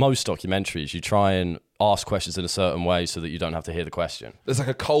or most documentaries, you try and ask questions in a certain way so that you don't have to hear the question. There's like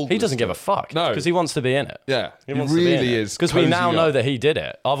a cold. He doesn't give a fuck. No. Because he wants to be in it. Yeah. He He wants to be in really it. is. Because we now cozying know up. that he did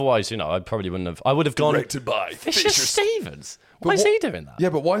it. Otherwise, you know, I probably wouldn't have. I would have gone. Directed by Fisher Stevens. Why is what- he doing that? Yeah,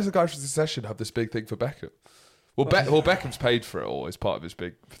 but why does the guy from Succession have this big thing for Beckham? Well, Beckham's paid for it all. It's part of his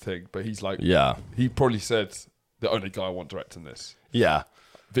big thing. But he's like, Yeah. he probably said the only guy I want directing this. Yeah.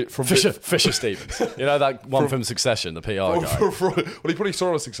 From Fisher Stevens. You know that one from Succession, the PR guy. well, he probably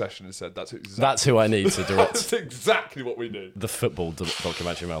saw a Succession and said, That's who I need to direct that's exactly what we do. the football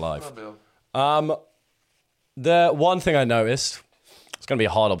documentary in my life. The one thing I noticed, it's going to be a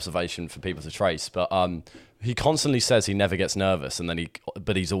hard observation for people to trace, but he constantly says he never gets nervous,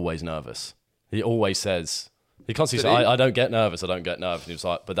 but he's always nervous. He always says, he constantly says, I don't get nervous, I don't get nervous. And he was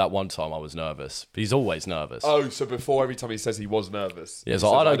like, but that one time I was nervous. But he's always nervous. Oh, so before every time he says he was nervous. Yeah, he so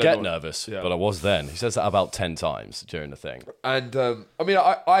says, I don't get know- nervous, Yeah. but I was then. He says that about 10 times during the thing. And I mean,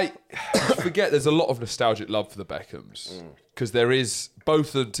 I forget there's a lot of nostalgic love for the Beckhams because there is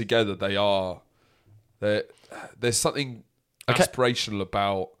both of them together. There's something aspirational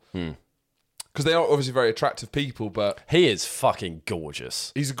about because they are obviously very attractive people, but He is fucking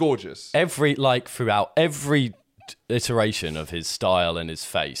gorgeous. he's gorgeous. Throughout every iteration of his style and his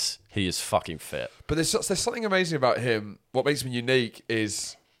face, he is fucking fit. But there's something amazing about him. What makes him unique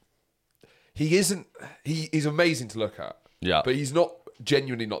is he's amazing to look at. Yeah. But he's not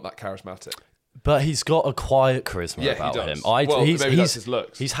genuinely not that charismatic. But he's got a quiet charisma Yeah, he about does. him. Well, maybe that's his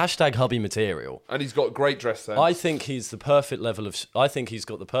looks. He's hashtag hubby material. And he's got great dress sense. I think he's the perfect level of. I think he's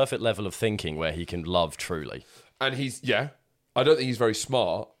got the perfect level of thinking where he can love truly. And I don't think he's very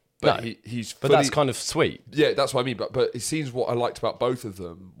smart, but No. he's But fully, that's kind of sweet. yeah, that's what I mean. But it seems what I liked about both of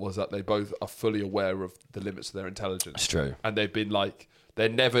them was that they both are fully aware of the limits of their intelligence. It's true. And they've been like, they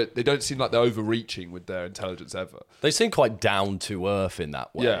don't seem like they're overreaching with their intelligence ever. They seem quite down to earth in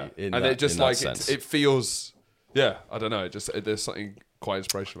that way. Yeah. in And that, it just in that like, sense. it feels, yeah, I don't know. There's something quite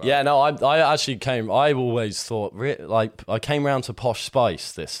inspirational about Yeah, it. no, I actually came. I always thought, I came round to Posh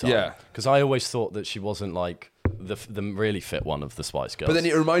Spice this time. Yeah. because I always thought that she wasn't like the really fit one of the Spice Girls. But then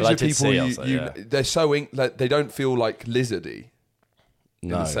it reminds But you I of did people see, I was like, yeah. they're so like, they don't feel like lizardy in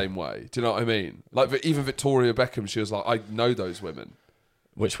No. the same way. Do you know what I mean? Like even Victoria Beckham, she was like, I know those women.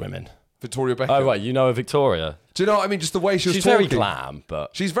 Which women? Victoria Beckham. Oh, right, you know Victoria. Do you know what I mean? Just the way she's She's talking. very glam,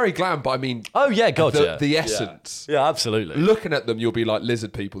 but... She's very glam, but I mean... Oh, yeah, gotcha. The essence. Yeah, absolutely. Looking at them, you'll be like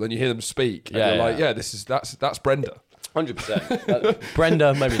lizard people. Then you hear them speak, and you're like, yeah, that's Brenda. 100%.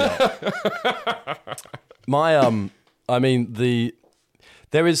 Brenda, maybe not. I mean,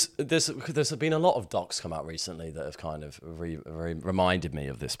 there's been a lot of docs come out recently that have kind of reminded me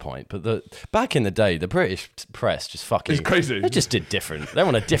of this point. But back in the day, the British press just fucking... It's crazy. They just did different. They're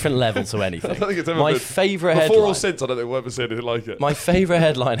on a different level to anything. I don't think it's ever My been- favourite Before headline... or since, I don't think we'll ever see anything like it. My favourite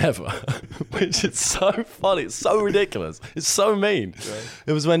headline ever, which is so funny, it's so ridiculous, it's so mean. Yeah.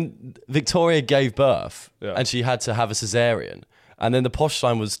 It was when Victoria gave birth and she had to have a cesarean. And then the posh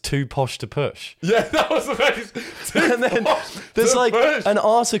line was too posh to push. Yeah, that was amazing. And then there's like an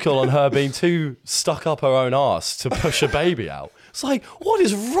article on her being too stuck up her own arse to push a baby out. It's like, what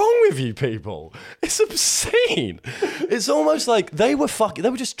is wrong with you people? It's obscene. It's almost like they were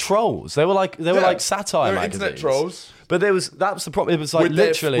just trolls. They were like satire magazines. Internet trolls. But that's the problem. It was like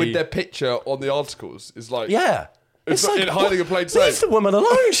with their picture on the articles. It's like It's like, in hiding in plain sight. Leave the woman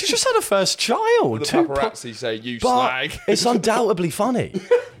alone. She's just had her first child. The paparazzi say, you but slag. It's undoubtedly funny.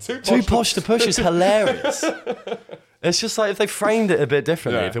 Too posh to push is hilarious. It's just like if they framed it a bit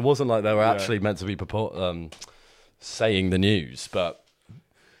differently, if it wasn't like they were actually meant to be saying the news. But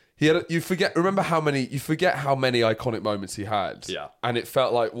you forget how many iconic moments he had. Yeah. And it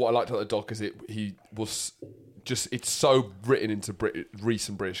felt like what I liked about the doc is he was just, it's so written into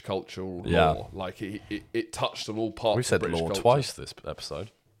recent British cultural law. Like it touched on all parts. We said of British law culture. twice this episode.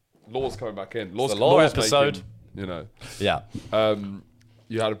 Law's coming back in. Law's the law episode. Yeah.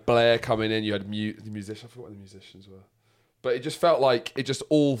 You had Blair coming in. You had the musician. I forgot what the musicians were. But it just felt like it just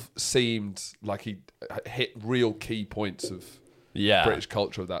all seemed like he hit real key points of British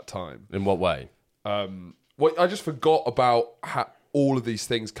culture of that time. In what way? Well, I just forgot about all of these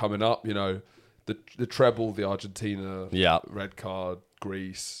things coming up. You know, the treble, the Argentina, red card,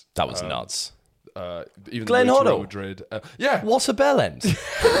 Greece. That was nuts. Even Glenn the Real Hoddle. Madrid. What a bellend.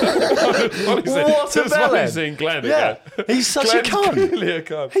 What a bellend. seeing Glenn Yeah. again. He's such a Clearly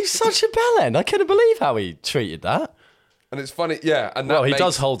cunt. He's such a bellend. I couldn't believe how he treated that. And it's funny, and well, he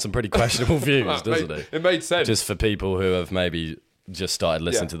does hold some pretty questionable views, doesn't he? It made sense. Just for people who have maybe just started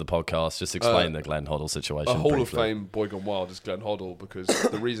listening to the podcast, just explain the Glenn Hoddle situation. A Hall briefly. of Fame boy gone wild is Glenn Hoddle, because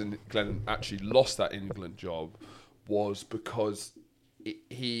the reason Glenn actually lost that England job was because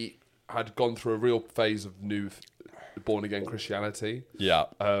he had gone through a real phase of new born-again Christianity. Yeah.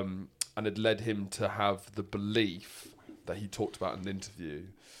 And it led him to have the belief that he talked about in an interview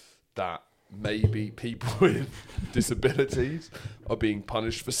that maybe people with disabilities are being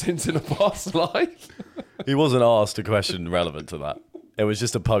punished for sins in a past life. He wasn't asked a question relevant to that. It was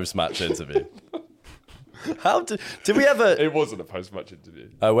just a post-match interview. How did we ever... It wasn't a post-match interview.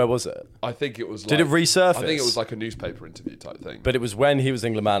 Oh, where was it? I think it was like... Did it resurface? I think it was like a newspaper interview type thing. But it was when he was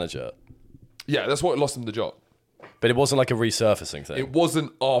England manager. Yeah, that's what lost him the job. But it wasn't like a resurfacing thing. It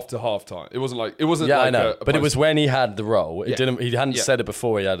wasn't after half-time. It wasn't like... Yeah, like I know. But it was when he had the role. He hadn't said it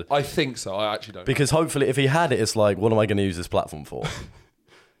before he had... I think so. I actually don't know. Because hopefully if he had it, it's like, what am I going to use this platform for?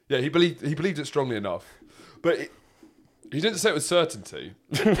 Yeah, he believed it strongly enough. But he didn't say it with certainty.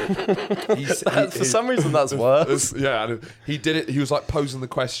 For some reason, that's worse. Yeah, and he did it. He was like posing the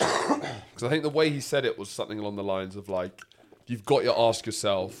question. Because I think the way he said it was something along the lines of like, you've got to ask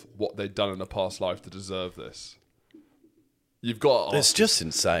yourself what they've done in a past life to deserve this. You've got to It's just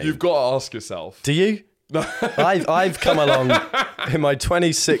insane. You've got to ask yourself. Do you? No. I've come along in my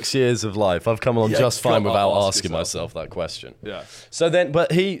 26 years of life. I've come along just fine without asking myself that question. Yeah. So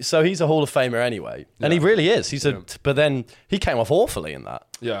he's a Hall of Famer anyway, and he really is. But then he came off awfully in that.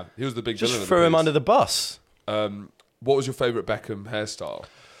 Yeah, he was the big Just villain. threw him under the bus. What was your favourite Beckham hairstyle?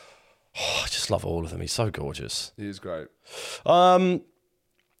 Oh, I just love all of them. He's so gorgeous. He is great.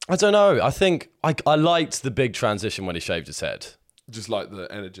 I don't know. I think I liked the big transition when he shaved his head. Just like the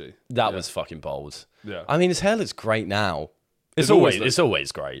energy. That was fucking bold. Yeah. I mean, his hair looks great now. It's always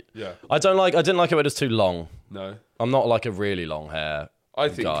always great. Yeah. I didn't like it when it was too long. No. I'm not like a really long hair. I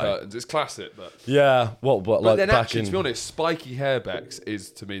think guy. curtains. It's classic, but Yeah. What but like then back actually, in to be honest, spiky hair Becks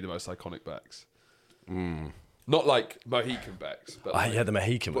is to me the most iconic Becks. Not like Mohican Becks, but like, the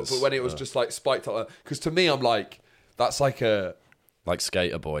Mohican was. But when it was just like spiked up, because to me, I'm like, that's like a like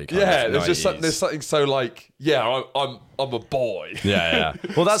skater boy. there's just something, there's something so like I'm a boy. Yeah.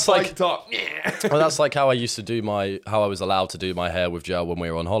 Well, that's like spiked up. well, that's like how I used to do how I was allowed to do my hair with gel when we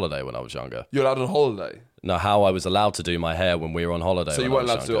were on holiday when I was younger. You're allowed on holiday, No, how I was allowed to do my hair when we were on holiday. so when you I weren't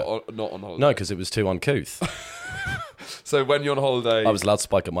was allowed to do younger. it not on holiday. No, because it was too uncouth. So when you're on holiday, I was allowed to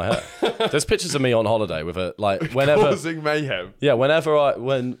spike up my hair. There's pictures of me on holiday with it, like whenever causing mayhem. Yeah,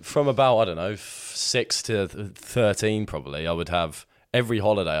 when from about, I don't know, 6 to 13 probably, I would have every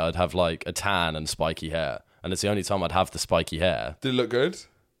holiday I'd have like a tan and spiky hair, and it's the only time I'd have the spiky hair. Did it look good?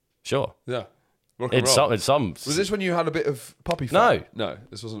 Sure. Yeah. Rock and It's roll. some. Was this when you had a bit of puppy fat? No. No,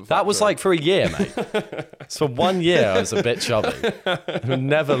 this wasn't. That was like for a year, mate. So 1 year I was a bit chubby. I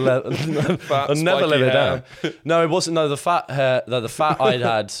never let spiky it hair. down. No, it wasn't. No, the fat hair. The fat I'd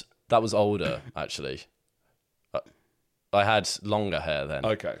had, that was older actually. I had longer hair then.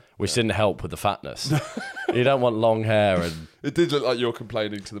 Okay. Which didn't help with the fatness. You don't want long hair and. It did look like you're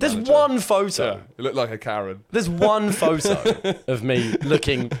complaining to the There's manager. one photo. Yeah, it looked like a Karen. There's one photo of me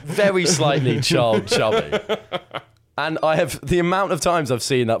looking very slightly chubby. And I have the amount of times I've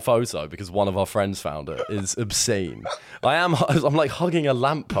seen that photo because one of our friends found it is obscene. I'm like hugging a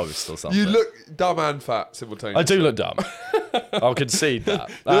lamppost or something. You look dumb and fat simultaneously. I do look dumb. I'll concede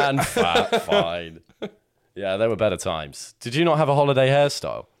that. And fat, fine. Yeah, there were better times. Did you not have a holiday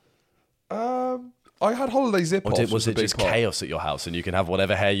hairstyle? I had holiday zip Or offs. was it just chaos at your house and you can have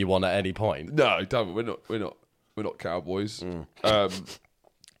whatever hair you want at any point? No, don't. We're not cowboys. No,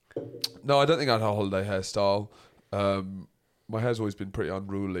 I don't think I had a holiday hairstyle. My hair's always been pretty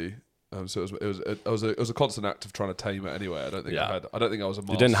unruly. So it was a constant act of trying to tame it anyway. I don't think I was a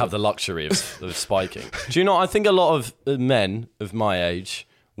master. You didn't have the luxury of spiking. Do you know, I think a lot of men of my age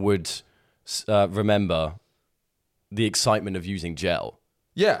would remember the excitement of using gel.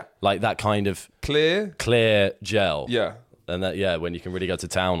 Yeah. Like that kind of Clear gel. Yeah. And that, when you can really go to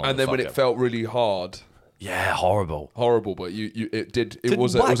town on And then when it felt really hard. Yeah, horrible, but it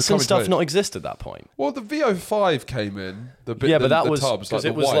was wax a and stuff change. not exist at that point? Well, the VO5 came in. But that was tubs, because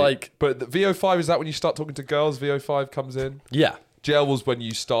like it was white. like. But the VO5 is that when you start talking to girls? VO5 comes in. Yeah. Gel was when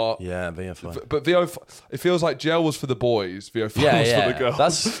you start. Yeah, VO5. But VO5, it feels like gel was for the boys. VO5 was for the girls.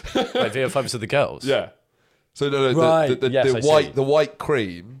 That's wait, VO5 is for the girls. Yeah. So no, Right. the white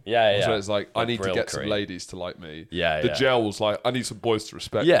cream. Yeah, yeah. So it's like I need to Brill get cream. some ladies to like me. Yeah, The yeah. gel was like I need some boys to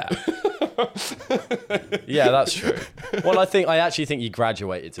respect. Yeah. me. Yeah, that's true. Well, I actually think you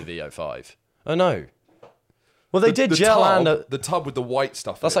graduated to VO5. Oh no. Well, they did the gel tub, and the tub with the white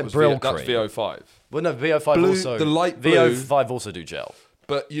stuff. That's in it like was Brill That's cream. VO5. well, no, VO5 Blue- also the light blue- VO5 also do gel.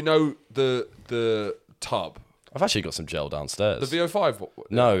 But you know the tub, I've actually got some gel downstairs. the VO5.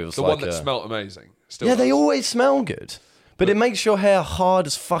 No, it was the like one that smelled amazing. Still yeah, they does. always smell good, but it makes your hair hard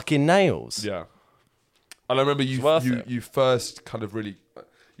as fucking nails. Yeah. And I remember worth it. you first kind of really,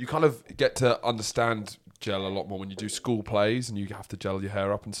 you kind of get to understand gel a lot more when you do school plays and you have to gel your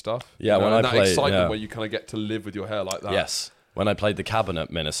hair up and stuff. Yeah, You know, when and I that played, excitement yeah. where you kind of get to live with your hair like that. Yes. When I played the cabinet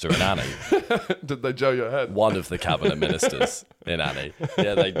minister in Annie, Did they gel your head? one of the cabinet ministers in Annie.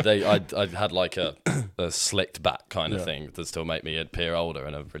 Yeah, I had like a slicked back kind of thing that still make me appear older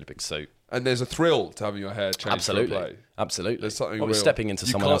in a really big suit. And there's a thrill to having your hair changed for a play. Absolutely. There's something I was real. stepping into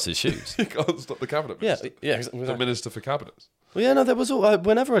You someone can't- else's shoes. You can't stop the cabinet Yeah, minister. yeah, The exactly. minister for cabinets. Well, yeah, no, there was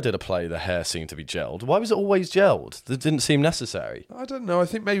whenever I did a play, the hair seemed to be gelled. Why was it always gelled? That didn't seem necessary. I don't know. I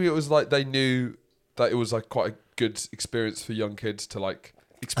think maybe it was like they knew that it was like quite a good experience for young kids to like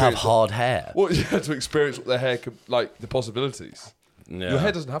Have experience. hard hair. Well, yeah, to experience what their hair could, like the possibilities. Yeah. Your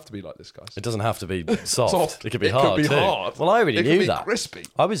hair doesn't have to be like this, guys. It doesn't have to be soft. Soft. It could be It hard could be too. hard. Well, I already It knew could be that. crispy.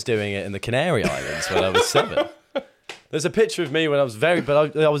 I was doing it in the Canary Islands when I was 7. There's a picture of me when I was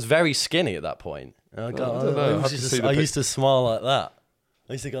I was very skinny at that point. I don't know. I have to see the used to smile like that.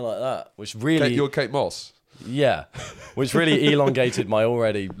 I used to go like that, which really, You're Kate Moss. yeah, which really elongated my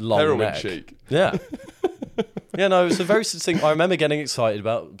already long Heroin neck. chic. Yeah. Yeah, no, it was a very succinct. I remember getting excited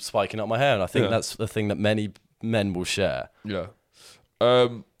about spiking up my hair, and I think that's the thing that many men will share. Yeah.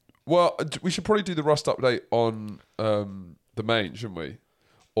 Well, we should probably do the Rust update on the main, shouldn't we?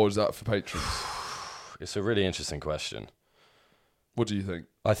 Or is that for patrons? It's a really interesting question. What do you think?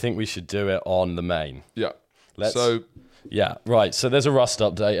 I think we should do it on the main. Yeah. Let's- So Yeah, right. So there's a Rust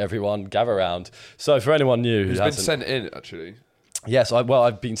update, everyone. Gather around. So for anyone new who it's been hasn't... sent in, actually. Yes,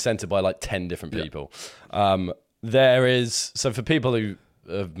 I've been sent it by like 10 different people. There is... So for people who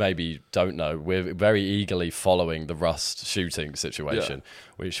maybe don't know, we're very eagerly following the Rust shooting situation,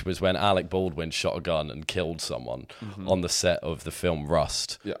 which was when Alec Baldwin shot a gun and killed someone on the set of the film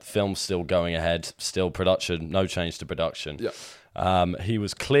Rust. Yeah. Film's still going ahead, still production, no change to production. Yeah. He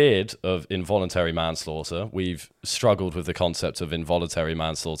was cleared of involuntary manslaughter. We've struggled with the concept of involuntary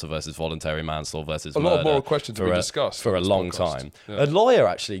manslaughter versus voluntary manslaughter versus murder. A lot of moral questions have been discussed for a on this long podcast. time. Yeah. A lawyer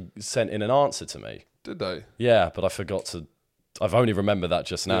actually sent in an answer to me. Did they? Yeah, but I forgot to. I've only remembered that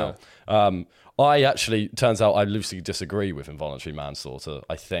just now. turns out I loosely disagree with involuntary manslaughter,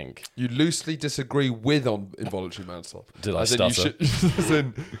 I think. You loosely disagree with on involuntary manslaughter. Did I as in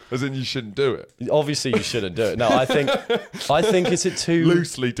stutter? as in you shouldn't do it. Obviously, you shouldn't do it. No, I think is it too...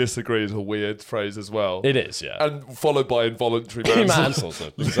 Loosely disagree is a weird phrase as well. It is, yeah. And followed by involuntary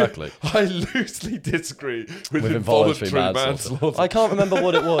manslaughter. Exactly. I loosely disagree with involuntary manslaughter. I can't remember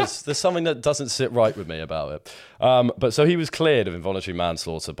what it was. There's something that doesn't sit right with me about it. But so he was cleared of involuntary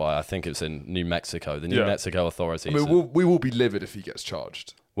manslaughter by, I think it was in New Mexico, the New Mexico authorities. I mean, we will be livid if he gets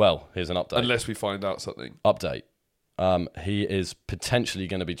charged. Well, here's an update. Unless we find out something. Update. He is potentially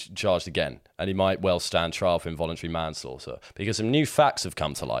going to be charged again, and he might well stand trial for involuntary manslaughter because some new facts have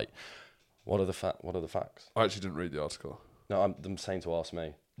come to light. What are the facts? I actually didn't read the article. No, I'm saying to ask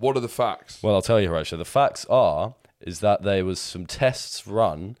me. What are the facts? Well, I'll tell you, Horatio. The facts is that there was some tests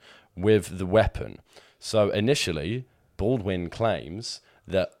run with the weapon. So initially, Baldwin claims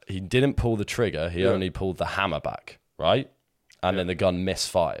that he didn't pull the trigger, he only pulled the hammer back, right? And then the gun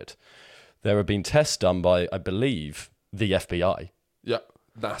misfired. There have been tests done by, I believe, the FBI. Yeah,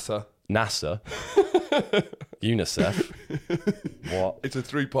 NASA. UNICEF. What? It's a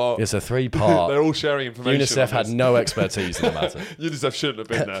three-part. It's a three-part. They're all sharing information. UNICEF had no expertise in the matter. UNICEF shouldn't have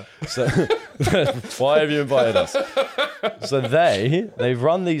been there. So, why have you invited us? So they've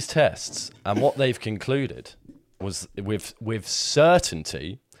run these tests, and what they've concluded was with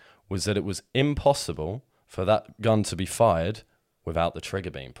certainty was that it was impossible for that gun to be fired without the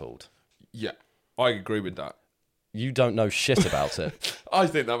trigger being pulled. Yeah, I agree with that. You don't know shit about it. I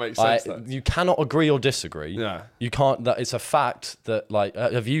think that makes sense. Though. You cannot agree or disagree. Yeah. You can't. That it's a fact that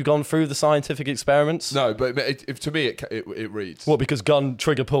have you gone through the scientific experiments? No, but to me it reads. What? Because gun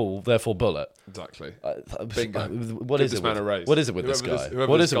trigger pull, therefore bullet. Exactly. Bingo. What Give is this it? man a raise. What is it with Whoever this guy? whoever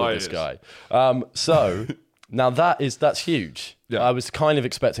What this is it guy with this guy? So now that's huge. Yeah. I was kind of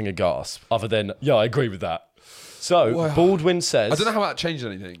expecting a gasp, other than I agree with that. So Wow. Baldwin says, I don't know how that changed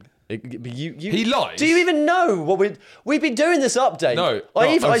anything. He lies. Do you even know what we've been doing this update? No.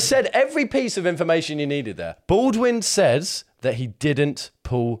 I said every piece of information you needed there. Baldwin says that he didn't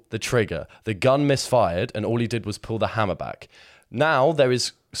pull the trigger. The gun misfired, and all he did was pull the hammer back. Now there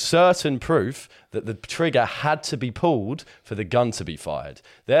is certain proof that the trigger had to be pulled for the gun to be fired.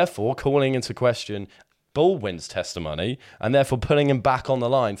 Therefore, calling into question Baldwin's testimony, and therefore putting him back on the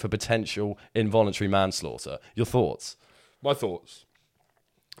line for potential involuntary manslaughter. Your thoughts? My thoughts.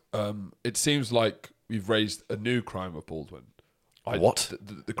 It seems like we've raised a new crime of Baldwin. What?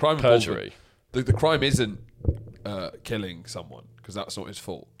 The crime of Perjury. Baldwin. The crime isn't killing someone, because that's not his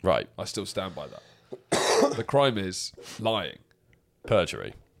fault. Right. I still stand by that. The crime is lying.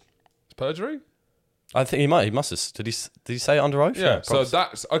 Perjury. It's perjury? I think he must have. Did he say it under oath? Yeah. So props.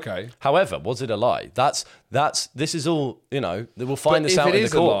 that's okay. However, was it a lie? This is all, we'll find But this if out it in the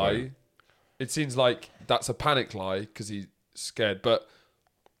is a courtroom. lie, it seems like that's a panic lie because he's scared. But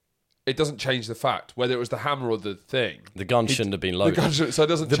it doesn't change the fact whether it was the hammer or the thing. The gun shouldn't have been loaded. So it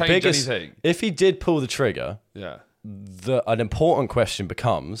doesn't change anything. If he did pull the trigger, Yeah. an important question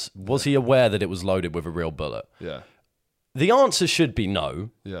becomes: was he aware that it was loaded with a real bullet? Yeah. The answer should be no.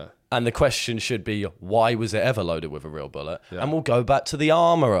 Yeah. And the question should be, why was it ever loaded with a real bullet? Yeah. And we'll go back to the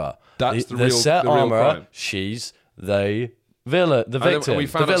armourer. That's the the real- set the real armourer. crime. She's the villain, the And then victim, we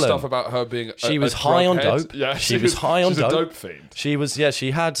found the out villain. stuff about her being. She a was high on drug head. dope. Yeah, she was high on she's dope. a dope fiend. She was. Yeah,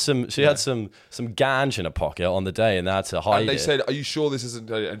 she had some. She had some ganj in her pocket on the day, and they had to hide And they it. said, "Are you sure this isn't?"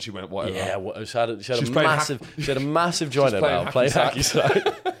 And she went, "Whatever." Yeah, she had a She's playing massive joint in her mouth, playing hacky sack.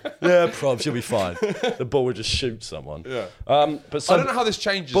 Yeah, prob, she'll be fine. The ball would just shoot someone. Yeah. But so I don't know how this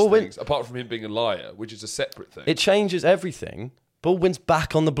changes Baldwin- things, apart from him being a liar, which is a separate thing. it changes everything. Baldwin's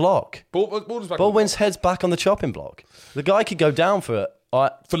back on the block. Baldwin's back. Baldwin's head's back on the chopping block. The guy could go down for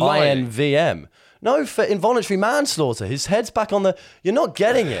lying. INVM. No, for involuntary manslaughter. His head's back on the. You're not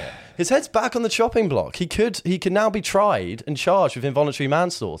getting it. His head's back on the chopping block. He can now be tried and charged with involuntary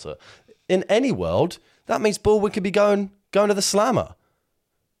manslaughter. In any world, that means Baldwin could be going to the slammer.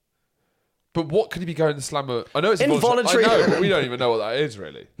 But what could he be going to slammer? I know it's Involuntary. I know, but we don't even know what that is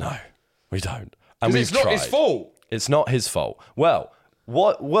really. No, we don't. 'Cause And we've it's not tried. his fault. It's not his fault. Well,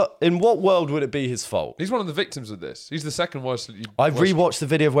 in what world would it be his fault? He's one of the victims of this. He's the second worst. I've rewatched the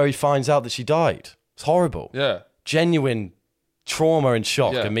video where he finds out that she died. It's horrible. Yeah. Genuine trauma and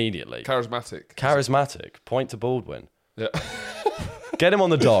shock Yeah. immediately. Charismatic. Point to Baldwin. Yeah. Get him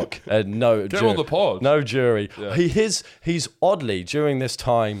on the dock. No, Get him on the pod. No jury. Yeah. He's oddly during this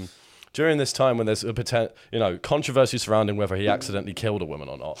time when there's a controversy surrounding whether he accidentally killed a woman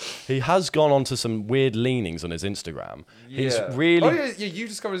or not, he has gone on to some weird leanings on his Instagram. He's really. Oh yeah, you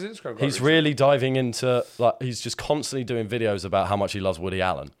discovered his Instagram. He's really diving into he's just constantly doing videos about how much he loves Woody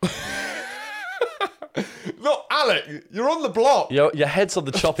Allen. Alec, you're on the block. Your head's on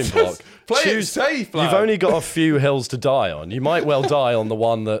the chopping block. Play it safe, lad. You've only got a few hills to die on. You might well die on the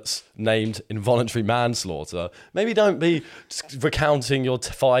one that's named involuntary manslaughter. Maybe don't be recounting your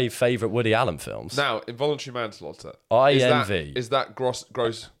 5 favourite Woody Allen films. Now, involuntary manslaughter. INV. Is that gross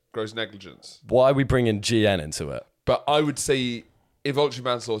negligence? Why are we bringing GN into it? But I would say involuntary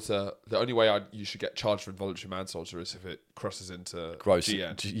manslaughter, the only way you should get charged for involuntary manslaughter is if it crosses into Gross.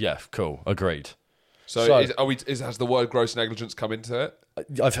 GN. Yeah, cool. Agreed. So has the word gross negligence come into it?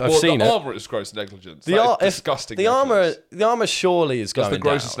 I've seen the it. armour is gross negligence. That is disgusting. The armour surely is going That's the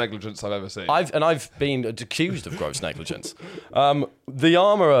grossest down. negligence I've ever seen. I've been accused of gross negligence. The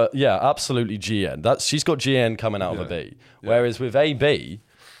armourer, yeah, absolutely GN. She's got GN coming out of a B. Whereas with AB,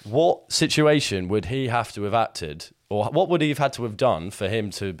 what situation would he have to have acted, or what would he have had to have done for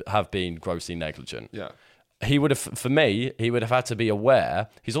him to have been grossly negligent? Yeah. He would have, for me, he would have had to be aware.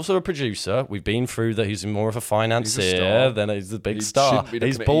 He's also a producer. We've been through that. He's more of a financier than he's a big star.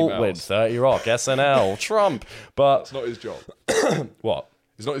 He's Baldwin, 30 Rock, SNL, Trump. But it's not his job. What?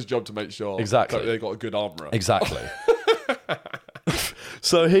 It's not his job to make sure Exactly. they got a good armourer. Exactly.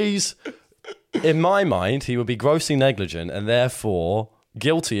 So he's, in my mind, he would be grossly negligent and therefore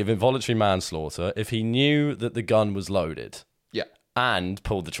guilty of involuntary manslaughter if he knew that the gun was loaded Yeah. and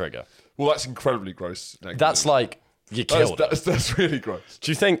pulled the trigger. Well, that's incredibly gross negligence. That's like you killed him. That's really gross.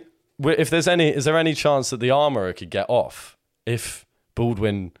 Do you think is there any chance that the armourer could get off if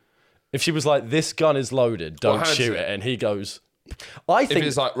Baldwin, if she was like, this gun is loaded, don't shoot it, and he goes, I think if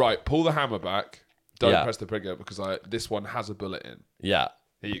it's like, right, pull the hammer back, don't Yeah. press the trigger because this one has a bullet in. yeah,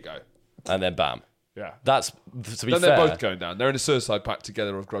 Here you go. and then bam. Yeah. That's, to be Then fair. they're both going down. They're in a suicide pact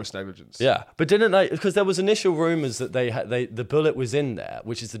together of gross negligence. Yeah, but didn't they? Because there was initial rumours that the bullet was in there,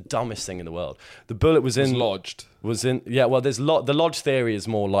 which is the dumbest thing in the world. The bullet was lodged. Yeah, well, the lodge theory is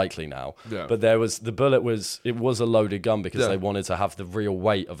more likely now. Yeah. But it was a loaded gun because they wanted to have the real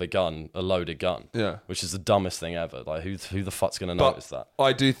weight of a loaded gun. Yeah. Which is the dumbest thing ever. Like who the fuck's gonna notice that?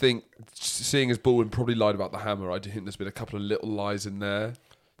 I do think, seeing as Baldwin probably lied about the hammer, I do think there's been a couple of little lies in there,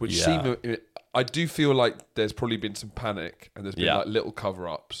 which seem. I do feel like there's probably been some panic and there's been like little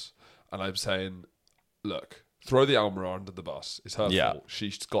cover-ups, and I'm saying, look, throw the armourer under the bus. It's her fault.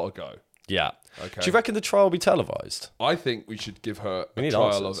 She's got to go. Yeah. Okay. Do you reckon the trial will be televised? I think we should give her a need trial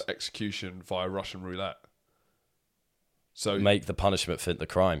answers. of execution via Russian roulette. So Make the punishment fit the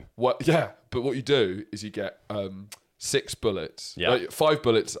crime. but what you do is you get 6 bullets. Yeah. 5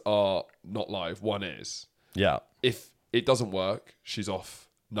 bullets are not live. 1 is. Yeah. If it doesn't work, she's off.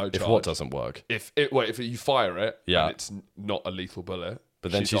 No charge. If what doesn't work? If you fire it and it's not a lethal bullet,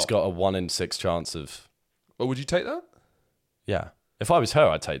 But then she's off. got a 1 in 6 chance of. Well, would you take that? Yeah. If I was her,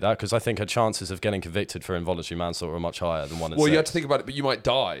 I'd take that because I think her chances of getting convicted for involuntary manslaughter are much higher than 1 in 6. Well, you have to think about it, but you might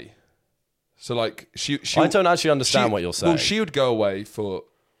die. So, like, she I don't actually understand what you're saying. Well, she would go away for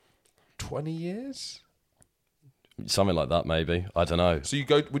 20 years. Something like that, maybe. I don't know. So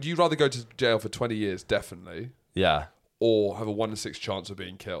would you rather go to jail for 20 years, definitely, Yeah. or have a 1 in 6 chance of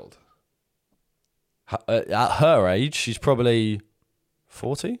being killed? At her age, she's probably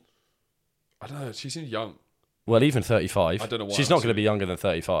 40? I don't know. She seems young. Well, even 35. I don't know why She's I'm not going to assuming. be younger than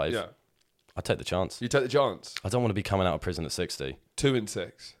 35. Yeah. I'd take the chance. You take the chance. I don't want to be coming out of prison at 60. 2 in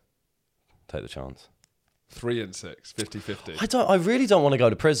 6. Take the chance. 3 in 6. 50-50. I really don't want to go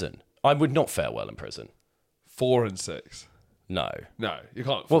to prison. I would not fare well in prison. 4 in 6. No. No, you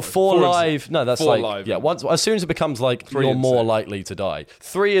can't. Well, 4 in live. 6. No, that's 4 like live. yeah. Once as soon as it becomes like 3 you're in more 6. likely to die.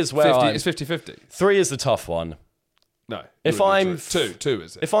 3 is where 50, I'm, it's 50-50. 3 is the tough one. No. If you wouldn't I'm do it. 2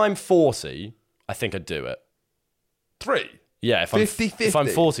 is it? If I'm 40, I think I'd do it. 3. Yeah, if 50-50. if I'm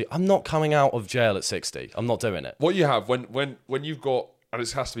 40, I'm not coming out of jail at 60. I'm not doing it. What you have when you've got, and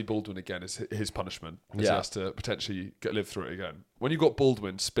it has to be Baldwin again, is his punishment. Because he has to potentially live through it again. When you've got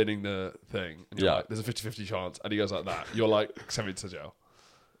Baldwin spinning the thing, and you're like, there's a 50-50 chance, and he goes like that, you're like, send me to jail.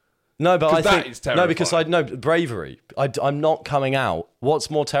 No, but I that think is terrifying. no, because I know bravery. I'm not coming out. What's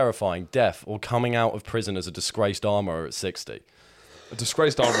more terrifying, death or coming out of prison as a disgraced armourer at 60? A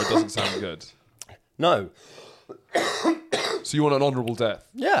disgraced armourer doesn't sound good. No. So you want an honourable death?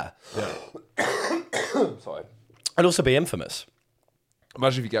 Yeah. Yeah. Sorry. I'd also be infamous.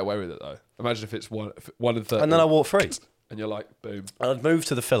 Imagine if you get away with it though. Imagine if it's 1 in 30. And then I walk free. And you're like, boom. I'd move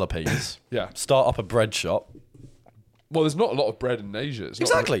to the Philippines. Yeah. Start up a bread shop. Well, there's not a lot of bread in Asia. It's not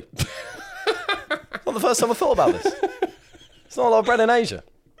Exactly. Not the first time I thought about this. There's not a lot of bread in Asia.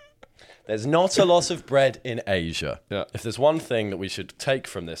 There's not a lot of bread in Asia. Yeah. If there's one thing that we should take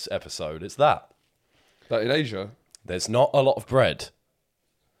from this episode, it's that. That in Asia. There's not a lot of bread.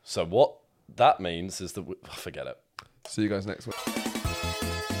 So what that means is that forget it. See you guys next week.